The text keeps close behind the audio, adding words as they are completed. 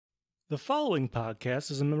The following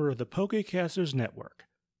podcast is a member of the Pokecasters Network.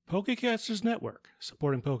 Pokecasters Network,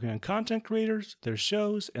 supporting Pokemon content creators, their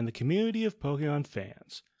shows, and the community of Pokemon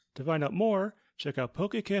fans. To find out more, check out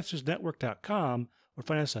PokecastersNetwork.com or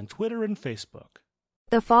find us on Twitter and Facebook.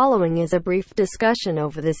 The following is a brief discussion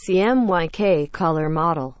over the CMYK color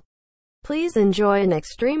model. Please enjoy an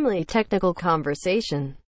extremely technical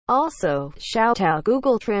conversation. Also, shout out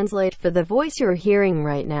Google Translate for the voice you're hearing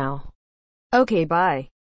right now. Okay, bye.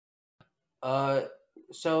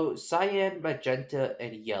 So cyan, magenta,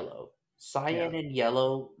 and yellow. Cyan and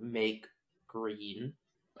yellow make green.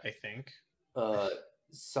 I think.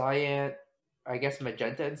 Cyan, I guess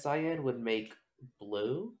magenta and cyan would make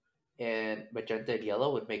blue, and magenta and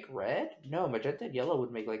yellow would make red? No, magenta and yellow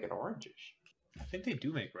would make like an orangish. I think they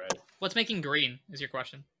do make red. What's making green is your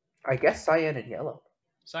question. I guess cyan and yellow.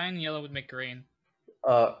 Cyan and yellow would make green.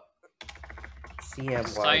 CMY.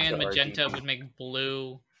 Cyan, magenta would make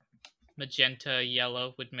blue. Magenta,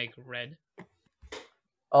 yellow would make red.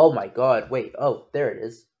 Oh my god, wait. Oh, there it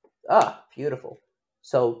is. Ah, beautiful.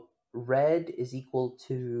 So red is equal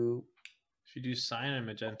to... If you do cyan and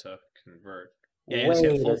magenta, convert. Yeah, you just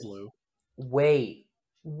get full blue. Wait.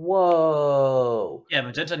 Whoa. Yeah,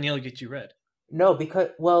 magenta and yellow get you red. No, because,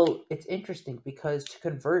 well, it's interesting because to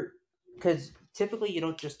convert, because typically you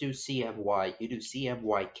don't just do CMY, you do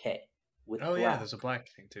CMYK with Oh black. yeah, there's a black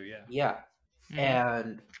thing too, yeah. Yeah. Mm.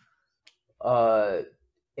 And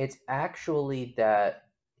it's actually that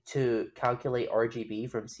to calculate RGB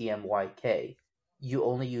from CMYK, you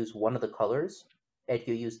only use one of the colors, and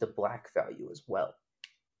you use the black value as well.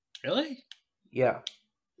 Really? Yeah.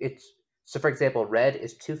 So for example, red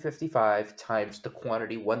is 255 times the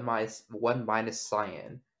quantity 1 minus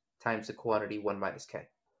cyan times the quantity 1 minus K.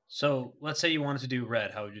 So let's say you wanted to do red,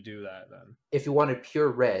 how would you do that then? If you wanted pure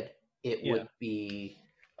red, it would be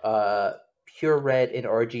pure red in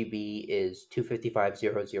RGB is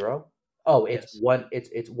 25500. Oh, it's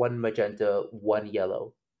it's one magenta, one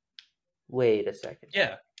yellow. Wait a second.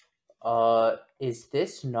 Yeah. Is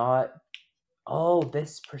this not? Oh,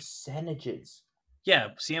 this percentages. Yeah,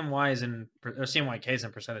 CMY is or CMYK is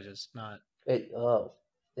in percentages, not.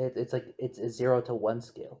 It's like it's a 0 to 1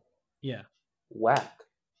 scale. Yeah. Whack.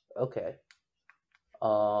 Okay.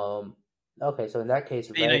 Okay, so in that case,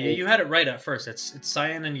 you had it right at first. It's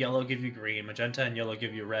cyan and yellow give you green, magenta and yellow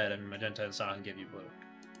give you red, and magenta and cyan give you blue.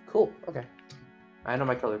 Cool. Okay. I know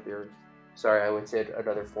my color theory. Sorry, I wasted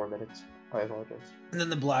another 4 minutes. I apologize. And then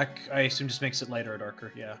the black, I assume, just makes it lighter or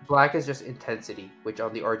darker. Yeah. Black is just intensity, which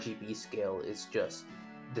on the RGB scale is just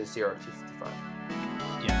the 0 to 55.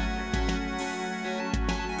 Yeah.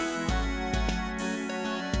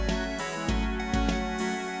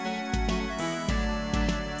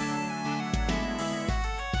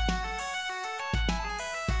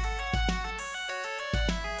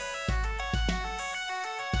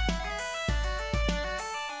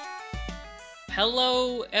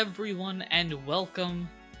 Hello, everyone, and welcome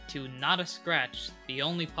to Not a Scratch, the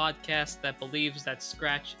only podcast that believes that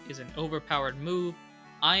Scratch is an overpowered move.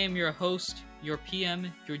 I am your host, your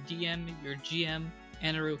PM, your DM, your GM,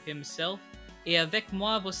 Anaru himself, et avec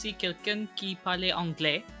moi voici quelqu'un qui parle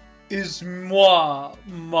anglais. Is moi,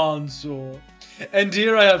 Manso. And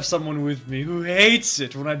here I have someone with me who hates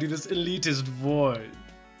it when I do this elitist voice.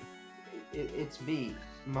 It's me,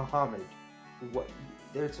 Muhammad. What?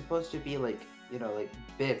 They're supposed to be like, like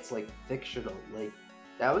bits, like fictional. Like,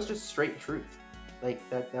 that was just straight truth. Like,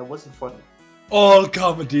 that wasn't funny. All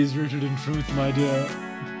comedy is rooted in truth, my dear.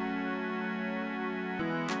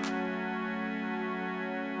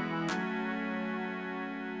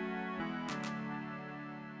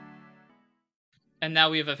 And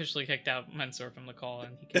now we have officially kicked out Mensur from the call,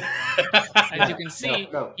 and he can. As you can see,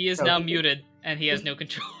 he is now muted, and he has no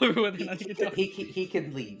control over whether or not he can talk. He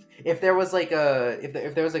can leave. If there was like a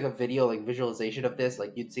if there was like a video like visualization of this,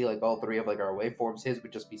 like you'd see like all three of like our waveforms. His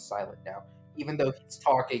would just be silent now, even though he's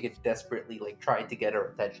talking and desperately like trying to get our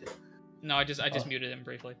attention. No, I just muted him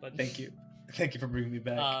briefly, but thank you for bringing me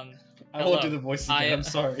back. I hello. won't do the voice again. I'm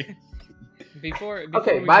sorry. Before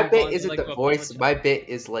okay, my bit isn't the voice. My bit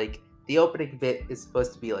is like. The opening bit is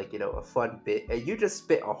supposed to be like, a fun bit, and you just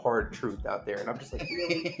spit a hard truth out there, and I'm just like,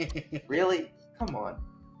 really? Really? Come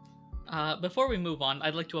on. Before we move on,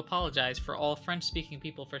 I'd like to apologize for all French-speaking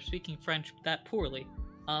people for speaking French that poorly.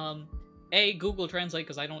 A, Google Translate,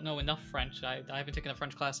 because I don't know enough French. I haven't taken a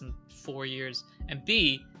French class in 4 years. And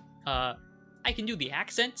B, I can do the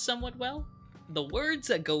accent somewhat well. The words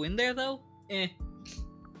that go in there, though,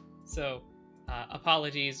 So,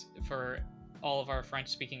 apologies for all of our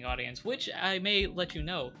French-speaking audience, which I may let you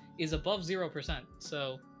know is above 0%.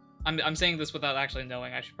 So I'm saying this without actually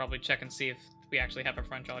knowing. I should probably check and see if we actually have a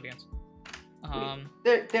French audience.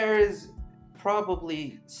 There is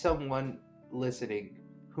probably someone listening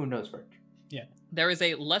who knows French. There is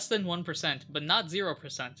a less than 1%, but not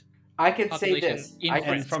 0%. I can say Population this. in I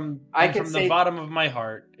France. can, From the bottom of my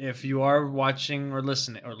heart, if you are watching or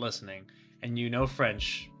listening, and you know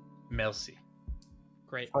French, merci.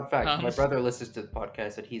 Great. fun fact, my brother listens to the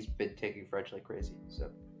podcast and he's been taking French like crazy. So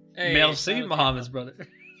Hey, merci, okay. Mohammed's brother.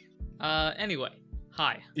 Anyway,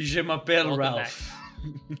 hi. Je m'appelle Welcome Ralph.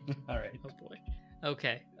 All right. Oh boy.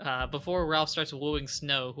 Okay. Before Ralph starts wooing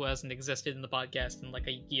Snow, who hasn't existed in the podcast in like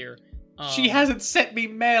a year. She hasn't sent me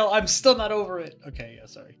mail. I'm still not over it. Okay, yeah,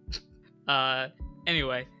 sorry.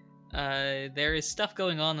 Anyway, there is stuff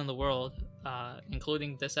going on in the world,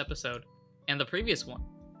 including this episode and the previous one.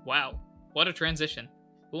 Wow, what a transition!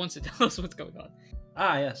 Who wants to tell us what's going on?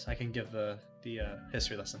 Ah, yes, I can give the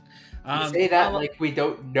history lesson. you say that like we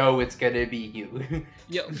don't know it's gonna be you.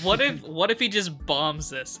 Yeah, what if he just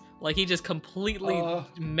bombs this? Like he just completely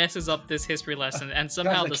messes up this history lesson, and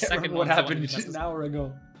somehow guys, the second what one's the one happened who messes an up. hour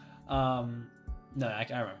ago. No, I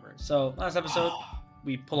remember. So last episode,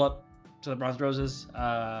 we pull up to the Bronze Roses.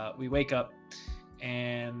 We wake up,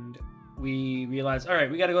 and we realize, all right,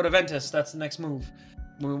 we got to go to Ventus. That's the next move.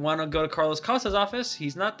 We want to go to Carlos Costa's office.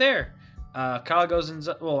 He's not there. Kyle goes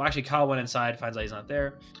inside. Well, actually, Kyle went inside, finds out he's not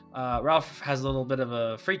there. Ralph has a little bit of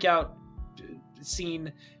a freak out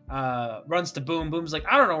scene. Runs to Boom. Boom's like,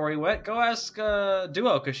 I don't know where he went. Go ask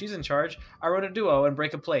Duo, because she's in charge. I wrote a Duo and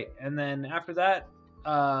break a plate. And then after that,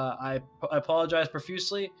 I apologize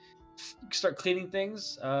profusely. Start cleaning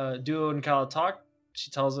things. Duo and Kyle talk. She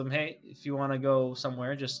tells him, hey, if you want to go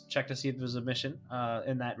somewhere, just check to see if there's a mission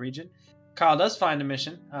in that region. Kyle does find a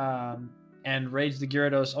mission. And Rage the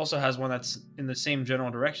Gyarados also has one that's in the same general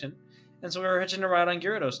direction. And so we were hitching a ride on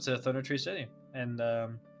Gyarados to Thunder Tree City. And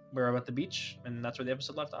we were at the beach, and that's where the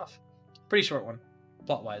episode left off. Pretty short one,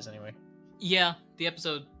 plot-wise anyway. Yeah, the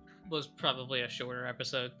episode was probably a shorter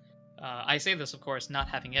episode. I say this, of course, not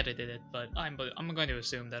having edited it, but I'm going to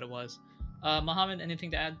assume that it was. Mohammed, anything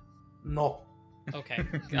to add? No. Okay,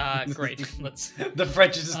 great. Let's. The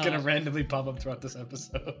French is just gonna randomly pop up throughout this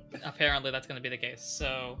episode. Apparently, that's going to be the case.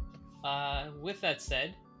 So, with that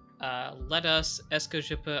said, let us. Est-ce que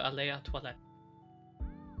je peux aller à toilette?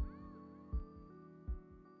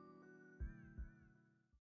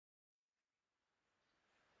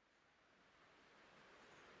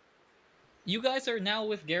 You guys are now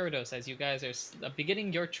with Gyarados as you guys are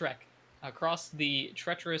beginning your trek across the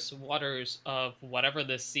treacherous waters of whatever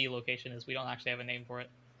this sea location is. We don't actually have a name for it.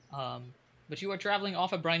 But you are traveling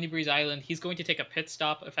off of Briny Breeze Island. He's going to take a pit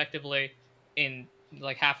stop effectively in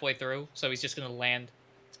like halfway through. So he's just going to land,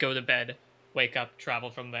 go to bed, wake up, travel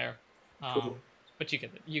from there. Cool. But you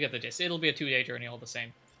get the gist. It'll be a 2-day journey all the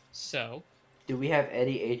same. So, Do we have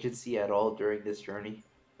any agency at all during this journey?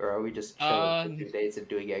 Or are we just chilling for 2 days and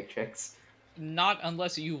doing egg checks? not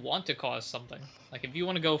unless you want to cause something. Like, if you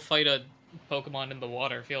want to go fight a Pokemon in the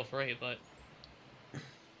water, feel free, but...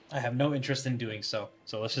 I have no interest in doing so,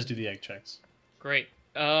 so let's just do the egg checks. Great.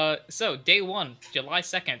 So, day 1, July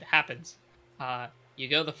 2nd, happens. You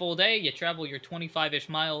go the full day, you travel your 25-ish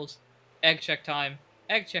miles, egg check time.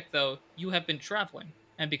 Egg check, though, you have been traveling.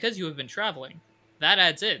 And because you have been traveling, that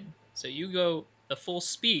adds in. So you go the full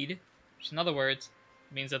speed, which in other words,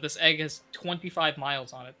 means that this egg has 25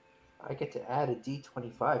 miles on it. I get to add a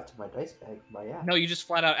D25 to my dice bag. My app. No, you just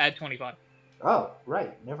flat out add 25. Oh,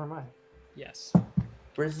 right. Never mind. Yes.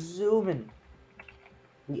 We're zooming.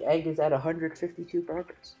 The egg is at 152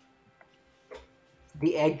 progress.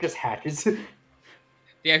 The egg just hatches.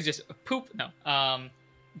 The eggs just poop. No.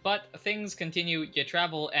 But things continue. You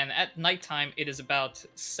travel, and at nighttime, it is about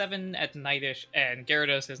 7 at nightish, and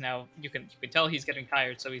Gyarados is now. You can tell he's getting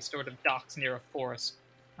tired, so he sort of docks near a forest.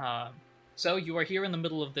 So you are here in the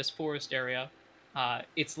middle of this forest area.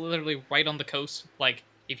 It's literally right on the coast. Like,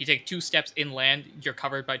 if you take 2 steps inland, you're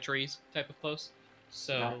covered by trees type of close.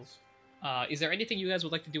 So, Nice. Is there anything you guys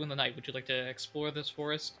would like to do in the night? Would you like to explore this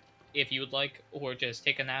forest, if you would like, or just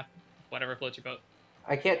take a nap? Whatever floats your boat.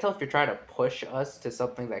 I can't tell if you're trying to push us to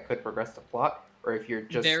something that could progress the plot, or if you're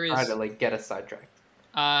just trying to like get us sidetracked.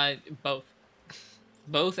 Both.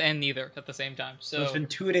 Both and neither at the same time. So it's been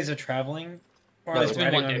 2 days of traveling? Or No, It's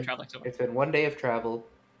been 1 day of traveling so far. It's been 1 day of travel.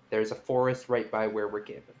 There's a forest right by where we're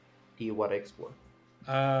camping. Do you want to explore?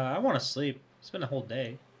 I want to sleep. It's been a whole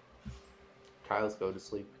day. Kyle's go to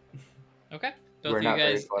sleep. Okay. Both We're of you not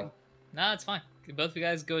guys. very fun. Nah, it's fine. Both of you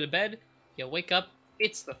guys go to bed. You wake up.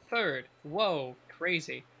 It's the 3rd. Whoa,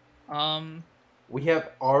 crazy. We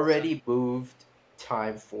have already moved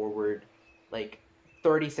time forward like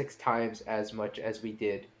 36 times as much as we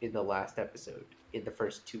did in the last episode in the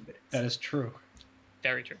first 2 minutes. That is true.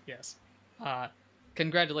 Very true. Yes.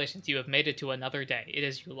 Congratulations, you have made it to another day. It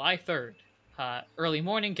is July 3rd. Early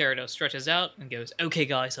morning, Gyarados stretches out and goes, "Okay,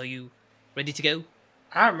 guys, are you ready to go?"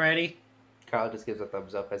 I'm ready. Kyle just gives a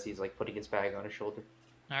thumbs up as he's like putting his bag on his shoulder.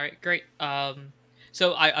 All right, great.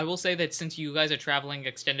 So I will say that since you guys are traveling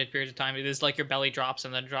extended periods of time, it is like your belly drops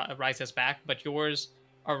and then rises back, but yours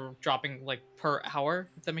are dropping like per hour,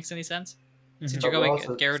 if that makes any sense. Since you're But we're going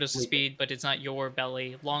also at Gyarados' sleeping. speed, but it's not your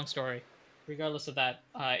belly. Long story. Regardless of that,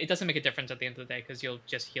 it doesn't make a difference at the end of the day because you'll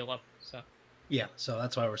just heal up. So Yeah, so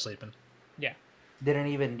that's why we're sleeping. Didn't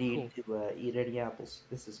even need to eat any apples.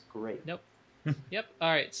 This is great. Nope. Yep.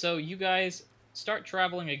 All right. So you guys start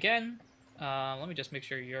traveling again. Let me just make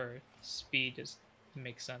sure your speed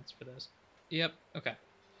makes sense for this. Yep. Okay.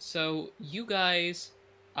 So you guys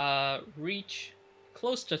reach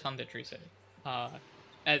close to Thunder Tree City.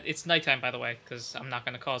 It's nighttime, by the way, because I'm not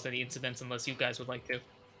going to cause any incidents unless you guys would like to. I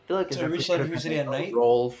feel like So we reached Thunder Tree City at night?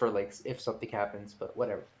 Roll for like if something happens, but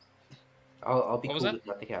whatever. I'll be What was cool that? with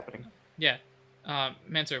nothing happening. Yeah.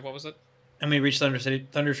 Mansur, what was it? And we reached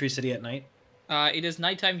Thunder Tree City at night. It is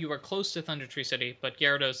nighttime. You are close to Thunder Tree City, but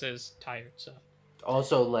Gyarados is tired, so.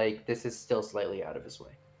 Also, like this is still slightly out of his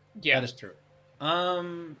way. Yeah. That is true.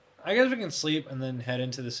 I guess we can sleep and then head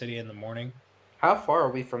into the city in the morning. How far are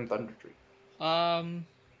we from Thunder Tree? Um,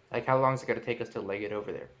 Like, how long is it gonna take us to leg it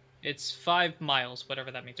over there? it's 5 miles,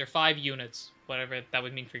 whatever that means, or 5 units, whatever that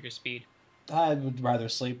would mean for your speed. I would rather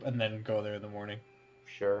sleep and then go there in the morning.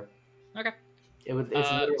 Sure. Okay. It's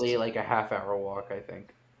literally like a half-hour walk. I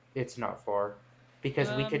think it's not far because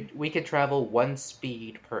we could travel 1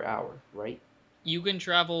 speed per hour, right? You can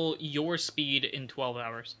travel your speed in 12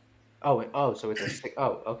 hours. Oh, so it's a six.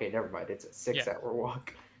 Oh, okay, never mind. It's a 6-hour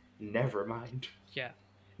walk. Never mind. Yeah.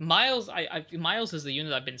 Miles, miles is the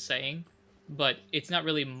unit I've been saying, but it's not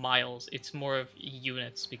really miles. It's more of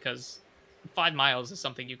units because 5 miles is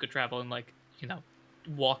something you could travel in like,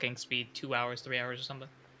 walking speed, 2 hours, 3 hours or something.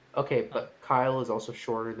 Okay, but Kyle is also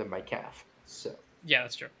shorter than my calf, so. Yeah,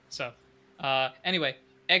 that's true. So, anyway,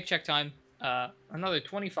 egg check time. Another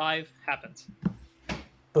 25 happens.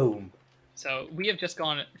 Boom. So we have just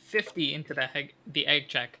gone 50 into the egg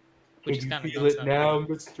check, which is kind of feel it now,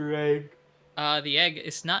 Mr. Egg? The egg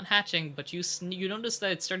is not hatching, but you notice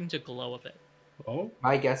that it's starting to glow a bit. Oh,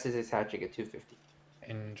 My guess is it's hatching at 250.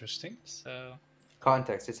 interesting. So,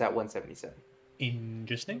 Context, it's at 177.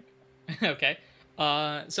 Interesting. okay.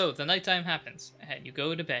 So the nighttime happens, and you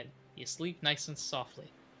go to bed. You sleep nice and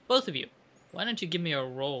softly. Both of you. Why don't you give me a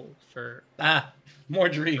roll for More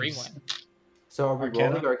Dream dreams. One? So are we Arcana?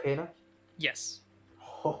 rolling Arcana? Yes.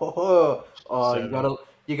 Oh, Seven.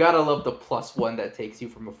 you gotta love the +1 that takes you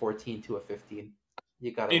from a 14 to a 15.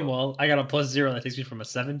 You gotta. Love Meanwhile, I got a +0 that takes me from a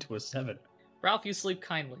 7 to a 7. Ralph, you sleep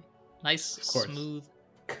kindly. Nice, Of course. smooth.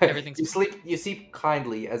 it. everything's- You sleep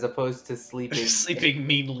kindly as opposed to sleeping. Sleeping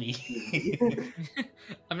meanly.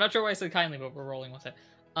 I'm not sure why I said kindly, but we're rolling with it.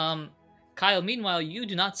 Kyle, meanwhile, you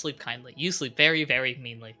do not sleep kindly. You sleep very, very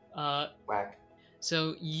meanly. Whack.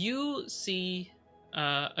 So you see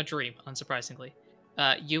a dream, unsurprisingly.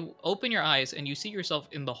 You open your eyes and you see yourself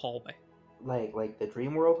in the hallway. Like the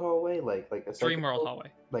Dream World hallway, like a psychic Dream World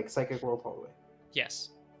hallway. like Psychic World hallway. Yes.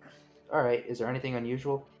 All right. Is there anything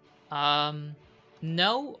unusual?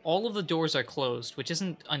 No, all of the doors are closed, which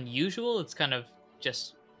isn't unusual. It's kind of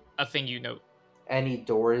just a thing you note. Any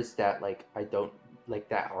doors that I don't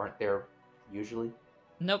that aren't there usually?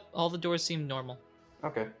 Nope, all the doors seem normal.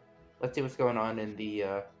 Okay. Let's see what's going on in the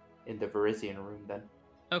Verizian room then.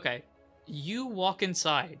 Okay, you walk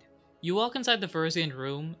inside. You walk inside the Verizian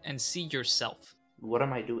room and see yourself. What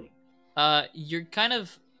am I doing? You're kind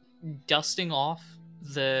of dusting off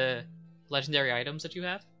the legendary items that you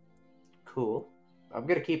have. Cool. I'm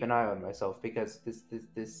gonna keep an eye on myself because this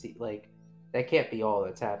that can't be all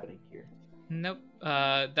that's happening here. Nope.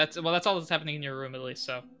 That's all that's happening in your room at least.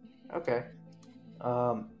 So. Okay.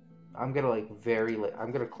 I'm gonna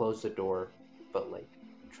I'm gonna close the door, but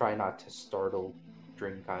try not to startle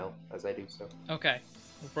Dream Kyle as I do so. Okay.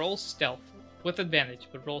 Roll stealth with advantage,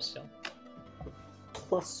 but roll stealth.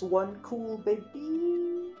 +1, cool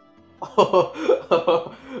baby.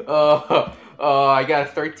 I got a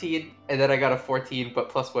 13 and then I got a 14, but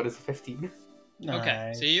 +1 is a 15.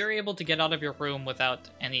 Okay, so you're able to get out of your room without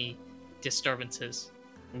any disturbances.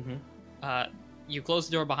 Mm-hmm. You close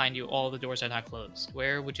the door behind you. All the doors are not closed.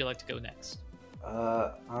 Where would you like to go next?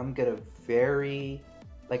 I'm gonna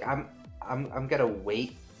I'm gonna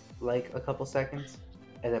wait a couple seconds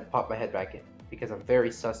and then pop my head back in because I'm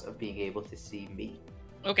very sus of being able to see me.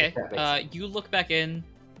 Okay. If that makes sense. You look back in.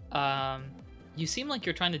 You seem like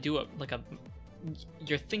you're trying to do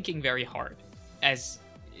you're thinking very hard. As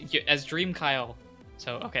Dream Kyle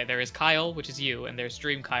So, okay, there is Kyle, which is you, and there's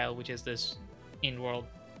Dream Kyle, which is this in-world,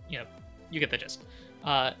 you get the gist.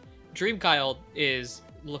 Dream Kyle is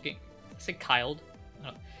looking, say Kyle?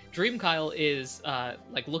 Dream Kyle is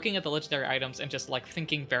like looking at the legendary items and just like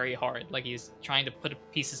thinking very hard, like he's trying to put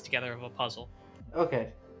pieces together of a puzzle.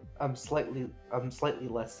 Okay, I'm slightly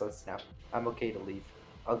less sus now. I'm okay to leave.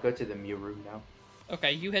 I'll go to the Mew room now.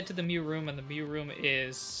 Okay, you head to the Mew room, and the Mew room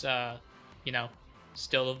is,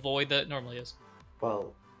 still the void that it normally is.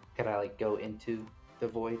 Well, can I like go into the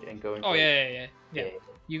void and go into? Oh yeah.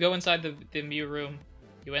 You go inside the Mew room.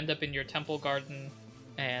 You end up in your temple garden,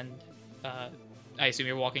 and I assume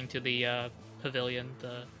you're walking to the pavilion,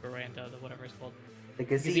 the veranda, the whatever it's called. The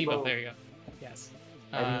gazebo. There you go. Yes.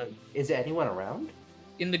 Is there anyone around?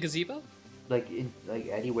 In the gazebo? Like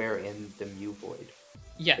anywhere in the Mew void?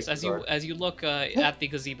 Yes. As you look at the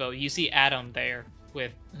gazebo, you see Adam there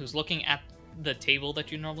who's looking at the table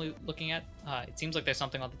that you're normally looking at. It seems like there's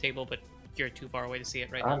something on the table, but you're too far away to see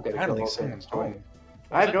it right now. I'm gonna I don't go think over someone's and join. home.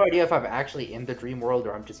 I have no idea if I'm actually in the dream world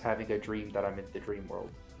or I'm just having a dream that I'm in the dream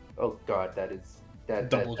world. Oh god, that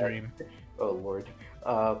Double dream. Oh lord.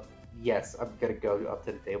 Yes, I'm gonna go up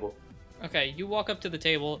to the table. Okay, you walk up to the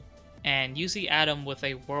table, and you see Adam with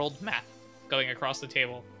a world map going across the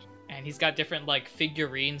table. And he's got different, like,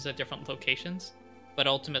 figurines at different locations. But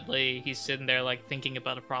ultimately, he's sitting there, like, thinking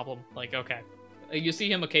about a problem. Like, okay. You see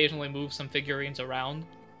him occasionally move some figurines around,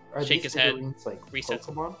 Are shake these his head, figurines, like resets.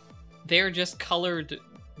 Pokemon? They're just colored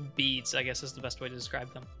beads, I guess is the best way to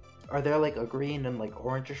describe them. Are there like a green and like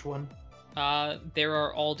orangish one? There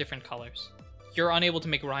are all different colors. You're unable to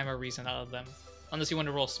make rhyme or reason out of them, unless you want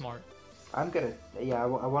to roll smart. I'm gonna, I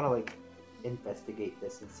want to like investigate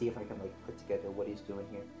this and see if I can like put together what he's doing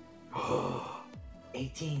here.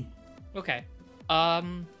 18. Okay.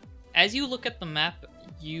 As you look at the map,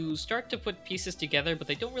 you start to put pieces together, but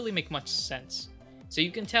they don't really make much sense. So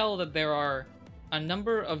you can tell that there are a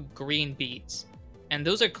number of green beads, and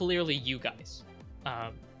those are clearly you guys.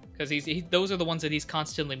 Because those are the ones that he's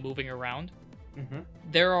constantly moving around. Mm-hmm.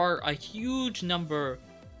 There are a huge number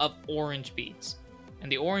of orange beads, and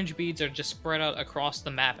the orange beads are just spread out across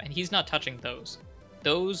the map, and he's not touching those.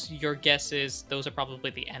 Those, your guess is, those are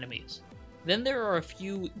probably the enemies. Then there are a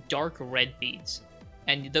few dark red beads,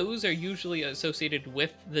 and those are usually associated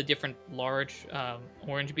with the different large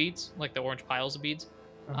orange beads, like the orange piles of beads.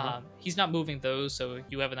 He's not moving those, so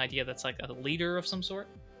you have an idea that's like a leader of some sort.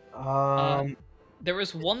 There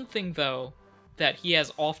is one thing, though, that he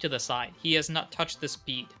has off to the side. He has not touched this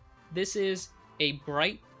bead. This is a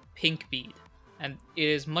bright pink bead, and it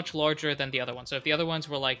is much larger than the other one. So if the other ones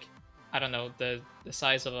were like, I don't know, the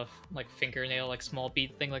size of a like fingernail, like small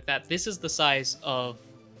bead thing like that, this is the size of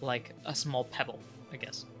like a small pebble, I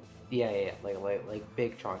guess. Yeah, like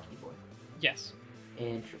big chunky boy. Yes.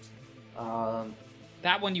 Interesting.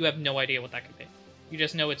 That one you have no idea what that could be. You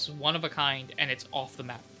just know it's one of a kind and it's off the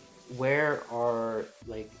map. Where are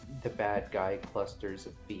like the bad guy clusters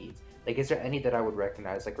of beads? Like, is there any that I would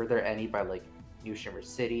recognize? Like, were there any by like New Shimmer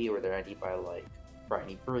City? Or were there any by like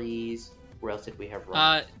Briny Breeze? Where else did we have?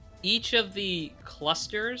 Each of the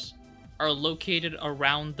clusters are located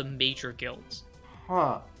around the major guilds.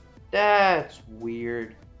 Huh. That's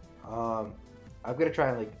weird. I'm gonna try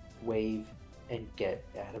and like wave and get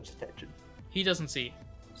Adam's attention. He doesn't see.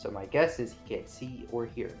 So my guess is he can't see or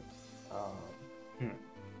hear me.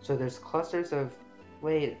 So there's clusters of...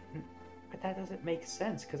 Wait, but that doesn't make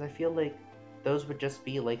sense, because I feel like those would just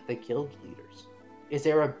be like the guild leaders. Is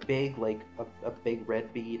there a big, like, a big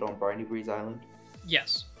red bead on Briny Breeze Island?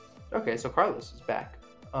 Yes. Okay, so Carlos is back.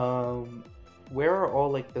 Where are all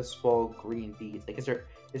like the small green beads? Like, is there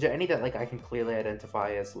any that like I can clearly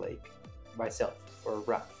identify as like myself or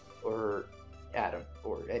Ralph or Adam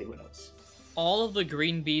or anyone else? All of the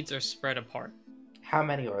green beads are spread apart. How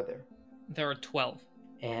many are there? There are 12.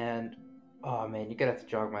 And oh man, you're gonna have to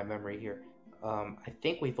jog my memory here. I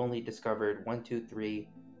think we've only discovered 1, 2, 3,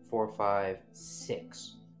 4, 5,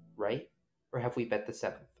 6, right? Or have we met the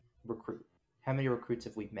 7th recruit? How many recruits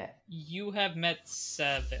have we met? You have met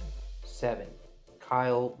 7. 7.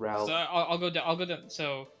 Kyle, Ralph. So I'll go down.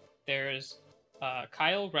 So there's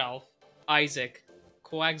Kyle, Ralph, Isaac,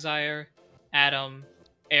 Quagsire, Adam,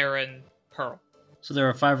 Aaron, Pearl. So there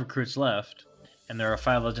are 5 recruits left, and there are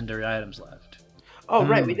 5 legendary items left. Oh,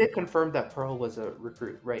 right. We did confirm that Pearl was a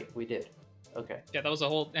recruit. Right, we did. Okay. Yeah, that was the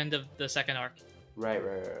whole end of the second arc. Right.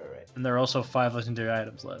 And there are also 5 legendary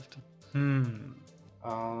items left.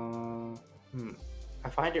 I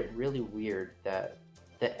find it really weird that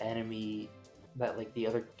the enemy, that like the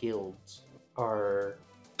other guilds are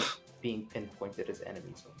being pinpointed as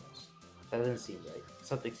enemies almost. That doesn't seem right.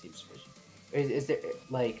 Something seems fishy. Is there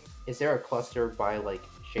is there a cluster by like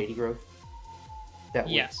Shady Grove that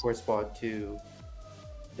would Yes. correspond to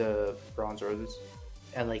the Bronze Roses?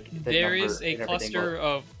 And like the There number is a and everything cluster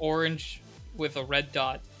of orange with a red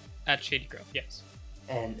dot at Shady Grove. Yes.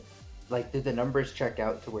 and like did the numbers check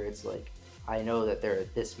out to where it's like I know that there are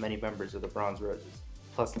this many members of the Bronze Roses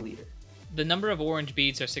plus leader. The number of orange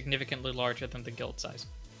beads are significantly larger than the guild size.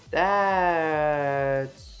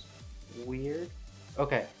 That's weird.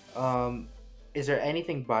 Okay. Is there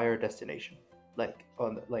anything by our destination, like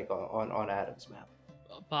on Adam's map,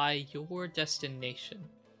 By your destination,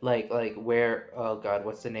 like where? Oh God,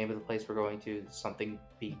 what's the name of the place we're going to? Something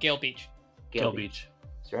Beach. Gale Beach. Gale Beach.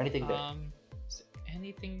 Is there anything there? Is there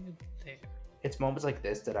anything there? It's moments like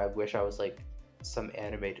this that I wish I was like some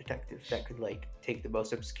anime detective that could like take the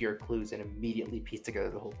most obscure clues and immediately piece together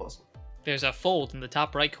the whole puzzle. There's a fold in the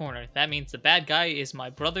top right corner. That means the bad guy is my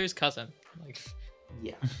brother's cousin. Like,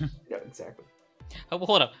 Yeah, no, exactly. oh, well,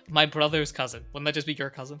 hold up, my brother's cousin. Wouldn't that just be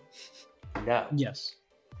your cousin? No, Yes.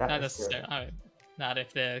 not Not necessarily. necessarily. All right. Not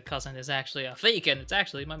if the cousin is actually a fake and it's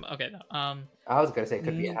actually my. Okay, no. I was gonna say it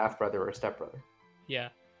could be a Mm. half brother or a step brother. Yeah.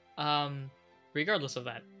 Regardless of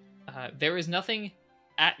that, there is nothing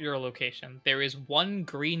at your location. There is one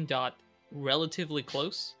green dot relatively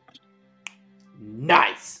close.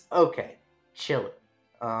 Nice. Okay, chill it.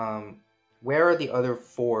 Where are the other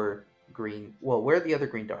four green? Well, where are the other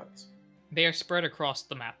green dots? They are spread across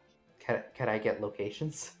the map. Can I get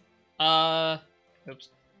locations? Oops.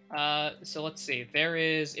 So let's see. There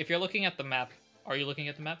is. If you're looking at the map, are you looking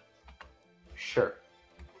at the map? Sure.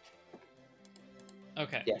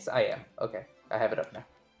 Okay. Yes, I am. Okay, I have it up now.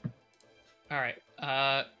 All right.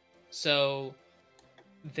 So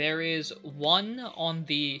there is one on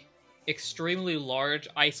the extremely large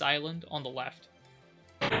ice island on the left.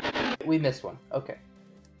 We missed one. Okay.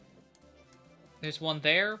 There's one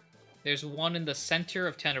there. There's one in the center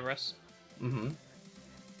of Tenebris. Mm-hmm.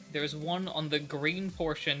 There's one on the green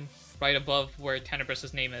portion right above where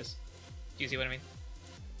Tenebris's name is. Do you see what I mean?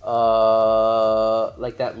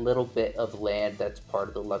 Like that little bit of land that's part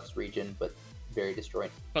of the Lux region, but very destroyed.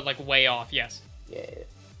 But like way off, yes. Yeah.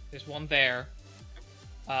 There's one there.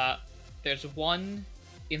 There's one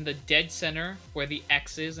in the dead center where the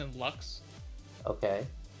X is in Lux. Okay.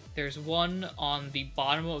 There's one on the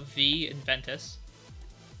bottom of V in Ventus.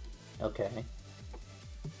 Okay.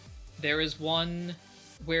 There is one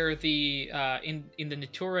where the in the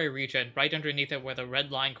Nature region, right underneath it, where the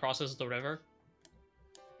red line crosses the river.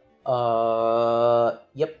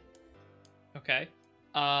 Yep. Okay.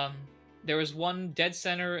 There was one dead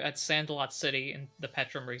center at Sandlot City in the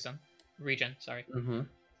Petrum region. Sorry.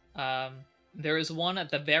 Mm-hmm. There is one at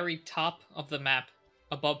the very top of the map,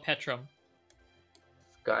 above Petrum,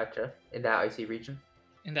 Gotcha. In that icy region.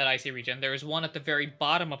 in that icy region. There is one at the very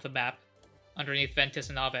bottom of the map, underneath Ventus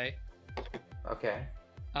and Ave. Okay.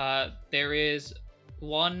 There is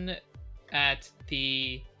one at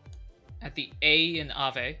the A in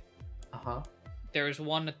Ave. Uh-huh. There is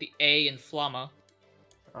one at the A in Flamma.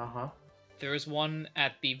 Uh-huh. There is one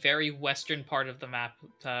at the very western part of the map,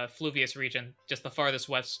 Fluvius region, just the farthest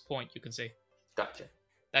west point you can see. Gotcha.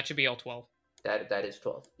 That should be all 12. That is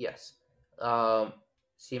 12. Yes.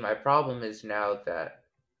 See, my problem is now that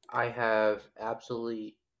I have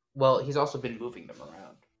absolutely... Well, he's also been moving them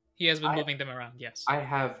around. He has been moving them around, yes. I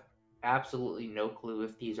have absolutely no clue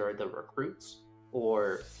if these are the recruits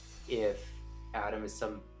or if Adam is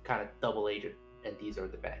some kind of double agent and these are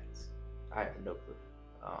the baddies. I have no clue.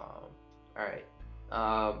 Alright.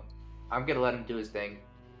 I'm gonna let him do his thing.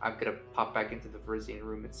 I'm gonna pop back into the Verizian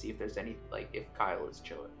room and see if there's any, like, if Kyle is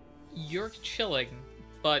chilling. You're chilling,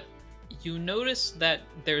 but you notice that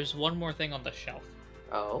there's one more thing on the shelf.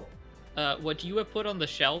 Oh? What you have put on the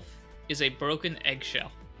shelf is a broken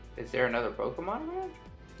eggshell. Is there another Pokemon around?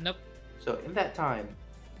 Nope. So in that time,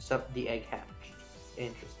 the egg hatched.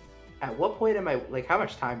 Interesting. At what point am I, like, how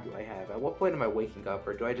much time do I have? At what point am I waking up,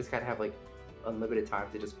 or do I just kind of have, like, unlimited time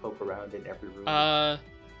to just poke around in every room and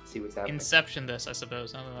see what's happening? Inception this, I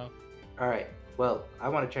suppose. I don't know. Alright, well, I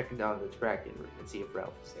want to check down the Draken room and see if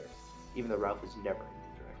Ralph is there. Even though Ralph is never in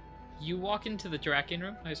the Draken. You walk into the Draken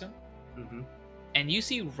room, I assume? Mm-hmm. And you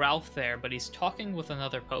see Ralph there, but he's talking with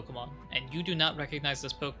another Pokemon, and you do not recognize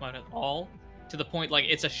this Pokemon at all, to the point, like,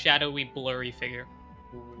 it's a shadowy, blurry figure.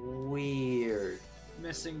 Weird.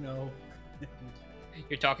 Missing no.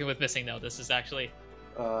 You're talking with Missing No. This is actually...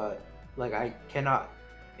 Like, I cannot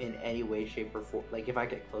in any way, shape, or form... Like, if I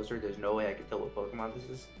get closer, there's no way I can tell what Pokemon this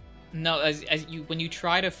is? No, as you when you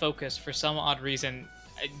try to focus, for some odd reason,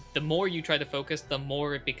 the more you try to focus, the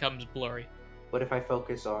more it becomes blurry. What if I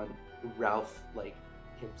focus on Ralph, like,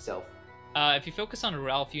 himself? If you focus on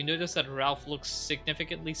Ralph, you notice that Ralph looks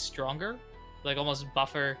significantly stronger, like almost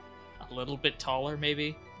buffer, a little bit taller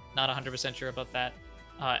maybe. Not 100% sure about that.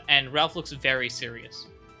 And Ralph looks very serious.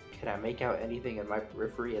 Can I make out anything in my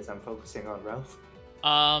periphery as I'm focusing on Ralph?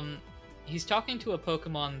 He's talking to a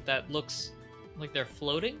Pokemon that looks like they're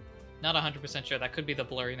floating. Not 100% sure. That could be the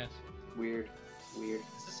blurriness. Weird.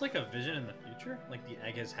 Is this like a vision in the future? Like the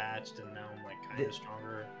egg has hatched and now I'm like kind of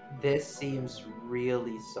stronger. This seems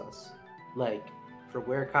really sus. Like, for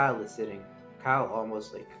where Kyle is sitting, Kyle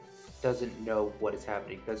almost like doesn't know what is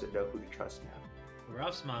happening, doesn't know who to trust now.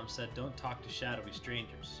 Ralph's mom said don't talk to shadowy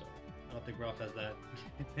strangers, so I don't think Ralph has that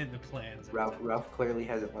in the plans. Ralph clearly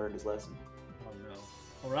hasn't learned his lesson. Oh no.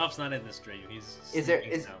 Well, Ralph's not in this dream. He's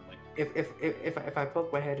if I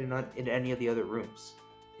poke my head in any of the other rooms,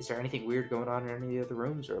 is there anything weird going on in any of the other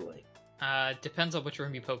rooms, or like? Depends on which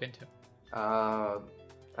room you poke into. I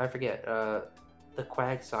forget. The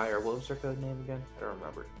Quagsire. What was her code name again? I don't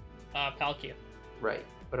remember. Palkia. Right.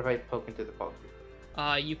 What if I poke into the Palkia?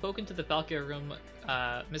 You poke into the Palkia room.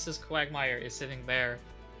 Mrs. Quagmire is sitting there,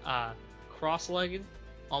 cross-legged.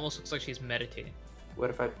 Almost looks like she's meditating. What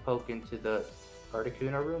if I poke into the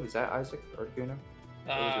Articuno room? Is that Isaac? Articuno?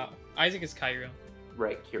 Isaac is Kyurem.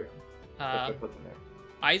 Right, Kyurem. What if I poke in there?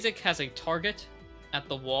 Isaac has a target at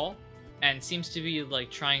the wall and seems to be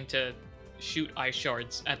like trying to shoot ice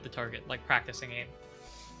shards at the target, like practicing aim.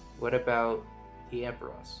 What about the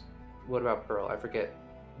Ampharos? What about Pearl? I forget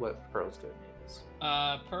what Pearl's good name is.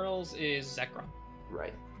 Pearl's is Zekrom.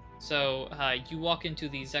 Right. So you walk into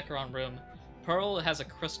the Zekrom room. Pearl has a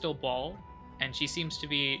crystal ball, and she seems to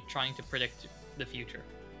be trying to predict the future.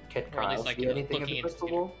 Can Or at least, Kyle like, see anything in looking the into crystal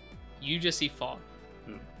the ball? You just see fog.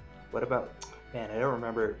 What about... Man, I don't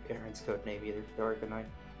remember Aaron's code name either. Dark Knight.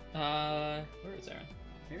 Where is Aaron?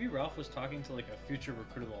 Maybe Ralph was talking to like a future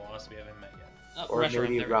recruitable loss we haven't met yet. Or Reshiram,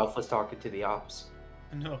 maybe there we Ralph was talking to the ops.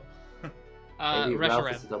 No. go. Maybe Ralph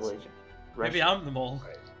Reshiram. is a double agent. Maybe I'm the mole.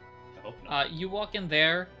 Right. I hope not. You walk in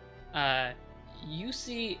there. You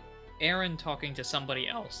see Aaron talking to somebody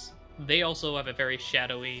else. They also have a very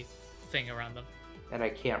shadowy thing around them. And I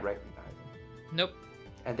can't recognize him. Nope.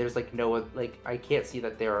 And there's like no... Like, I can't see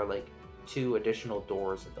that there are like 2 additional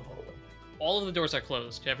doors in the hallway. All of the doors are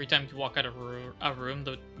closed. Every time you walk out of a room,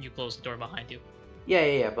 you close the door behind you.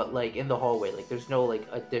 Yeah, but like in the hallway, like there's no like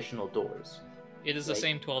additional doors. It is the Like-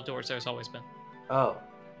 same 12 doors there's always been. Oh,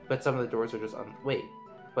 but some of the doors are just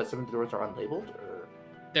but some of the doors are unlabeled, or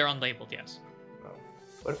They're unlabeled, yes. no?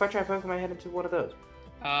 What if I try poking my head into one of those,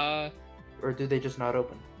 or do they just not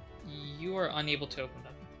open? You are unable to open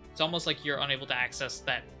them. It's almost like you're unable to access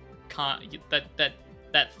that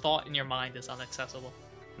that thought in your mind is inaccessible.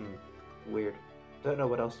 Weird. Don't know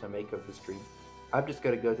what else to make of this dream. I'm just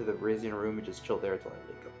gonna go to the Virizion room and just chill there until I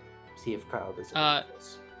wake up. See if Kyle does anything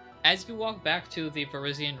else. As you walk back to the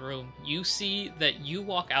Virizion room, you see that you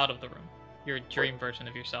walk out of the room. Your dream version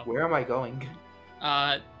of yourself. Where am I going?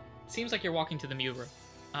 Seems like you're walking to the Mew room.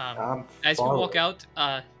 I'm As you walk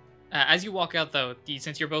following. out, though,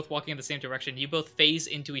 since you're both walking in the same direction, you both phase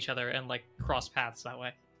into each other and like cross paths that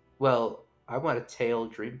way. Well, I want to tail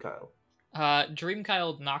Dream Kyle. Dream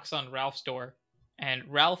Kyle knocks on Ralph's door, and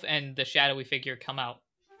Ralph and the shadowy figure come out.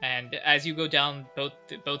 And as you go down,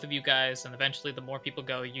 both of you guys, and eventually the more people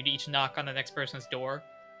go, you each knock on the next person's door,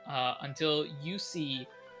 until you see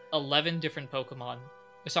 11 different Pokemon.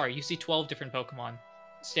 Sorry, you see 12 different Pokemon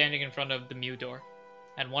standing in front of the Mew door,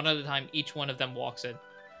 and one at a time, each one of them walks in.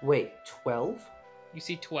 Wait, 12? You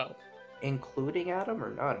see 12. Including Adam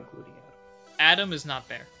or not including Adam? Adam is not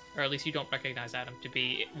there, or at least you don't recognize Adam to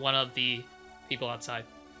be one of the people outside.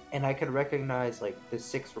 And I can recognize like the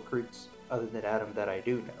 6 recruits other than Adam that I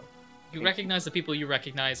do know. You recognize the people you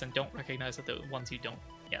recognize and don't recognize the ones you don't.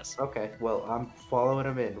 Yes. Okay, well, I'm following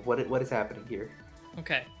him in. What is happening here?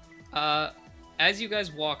 Okay. As you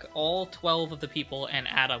guys walk, all 12 of the people and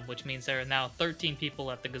Adam, which means there are now 13 people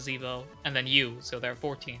at the gazebo, and then you, so there are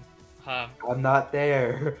 14. I'm not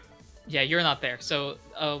there. Yeah, you're not there. So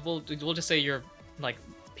we'll just say you're like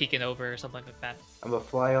peeking over or something like that. I'm a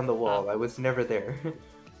fly on the wall. I was never there.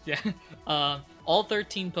 Yeah. All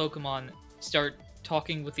 13 Pokemon start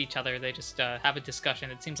talking with each other. They just have a discussion.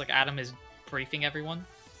 It seems like Adam is briefing everyone,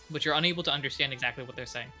 but you're unable to understand exactly what they're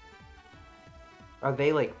saying. Are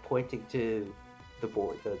they like pointing to the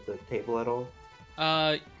board, the table at all?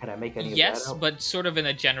 Can I make any of that Yes, out? but sort of in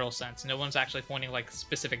a general sense. No one's actually pointing like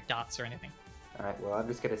specific dots or anything. Alright, well, I'm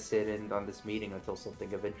just gonna sit in on this meeting until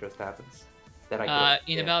something of interest happens. Then I go.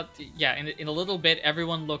 In a little bit,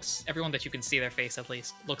 everyone that you can see their face at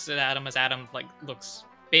least looks at Adam as Adam like looks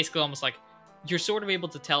basically almost like you're sort of able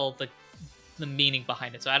to tell the meaning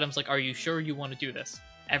behind it. So Adam's like, "Are you sure you want to do this?"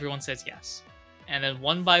 Everyone says yes. And then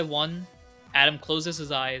one by one, Adam closes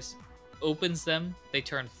his eyes, opens them, they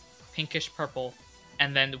turn pinkish purple,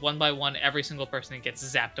 and then one by one, every single person gets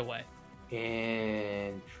zapped away.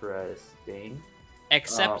 Interesting.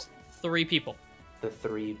 Except 3 people. The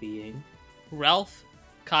 3 being? Ralph,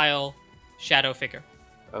 Kyle, Shadow Figure.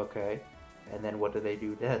 Okay. And then what do they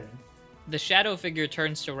do then? The Shadow Figure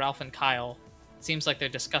turns to Ralph and Kyle. It seems like they're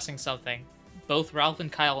discussing something. Both Ralph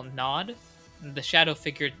and Kyle nod. The Shadow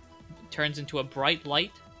Figure turns into a bright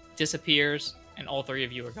light, disappears, and all 3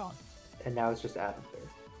 of you are gone. And now it's just Adam there.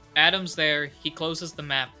 Adam's there. He closes the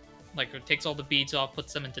map, takes all the beads off,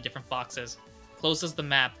 puts them into different boxes, closes the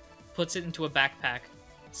map, puts it into a backpack,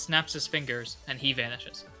 snaps his fingers, and he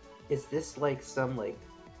vanishes. Is this like some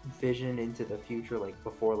vision into the future,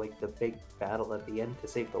 before the big battle at the end to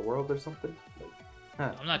save the world or something?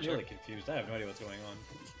 I'm not sure. Really confused. I have no idea what's going on.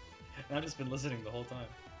 And I've just been listening the whole time.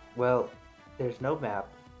 Well, there's no map.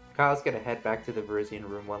 Kyle's gonna head back to the Verizian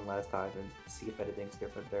room one last time and see if anything's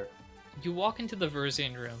different there. You walk into the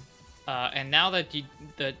Verizian room, and now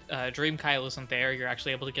that Dream Kyle isn't there, you're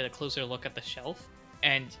actually able to get a closer look at the shelf,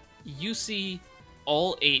 and you see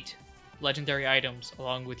all 8 legendary items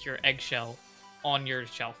along with your eggshell on your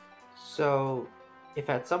shelf. So, if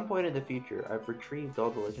at some point in the future I've retrieved all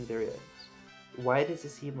the legendary items, why does it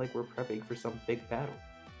seem like we're prepping for some big battle?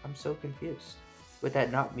 I'm so confused. Would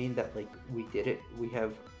that not mean that we did it? We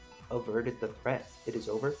have averted the threat. It is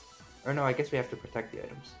over? Or no, I guess we have to protect the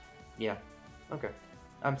items. Yeah. Okay.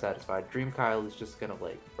 I'm satisfied. Dream Kyle is just gonna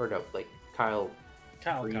Kyle.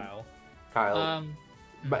 Kyle.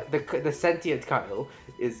 But the sentient Kyle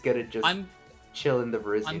is gonna just chill in the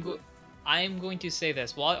Verizian. I'm going to say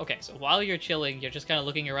this. While you're chilling, you're just kind of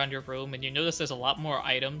looking around your room, and you notice there's a lot more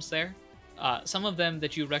items there. Some of them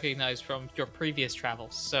that you recognize from your previous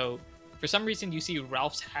travels. So, for some reason, you see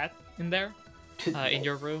Ralph's hat in there, in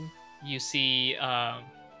your room. You see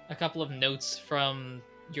a couple of notes from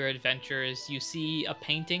your adventures. You see a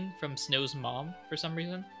painting from Snow's mom for some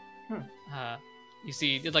reason. You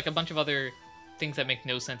see a bunch of other things that make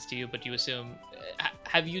no sense to you, but you assume.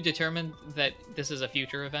 Have you determined that this is a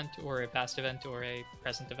future event, or a past event, or a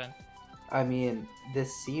present event? I mean,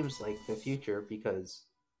 this seems like the future because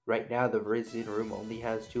right now the Verizian room only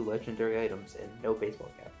has 2 legendary items and no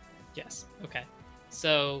baseball cap. Yes. Okay.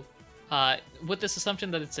 So, with this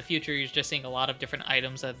assumption that it's the future, you're just seeing a lot of different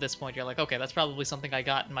items. At this point, you're like, okay, that's probably something I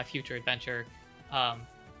got in my future adventure.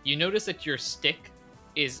 You notice that your stick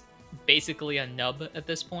is basically a nub at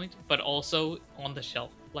this point, but also on the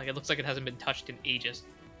shelf. It looks like it hasn't been touched in ages.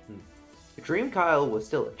 Dream Kyle was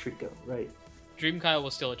still a Trico, right? Dream Kyle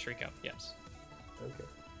was still a Trico, yes. Okay.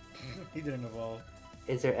 He didn't evolve.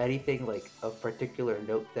 Is there anything of particular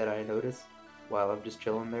note that I notice while I'm just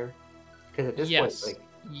chilling there? Because at this point,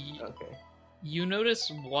 okay. You notice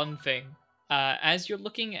one thing. As you're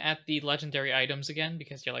looking at the legendary items again,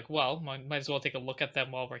 because you're like, well, might as well take a look at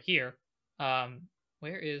them while we're here.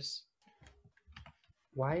 Where is...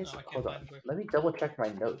 Why is it... Hold on. Let me double check my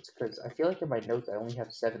notes, because I feel like in my notes I only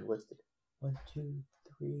have 7 listed. 1, 2,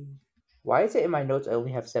 3... Why is it in my notes I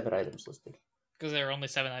only have 7 items listed? Because there are only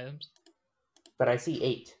 7 items. But I see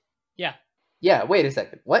 8. Yeah. Yeah, wait a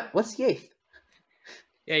second. What? What's the 8th?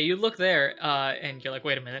 Yeah, you look there, and you're like,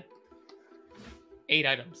 wait a minute. 8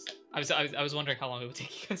 items. I was wondering how long it would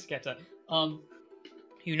take you guys to get to that.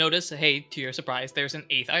 You notice, hey, to your surprise, there's an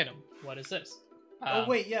 8th item. What is this? Oh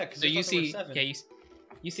wait, yeah, because so you see,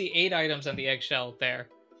 you see 8 items on the eggshell there.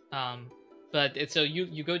 So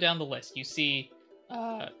you go down the list. You see,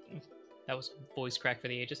 that was a voice crack for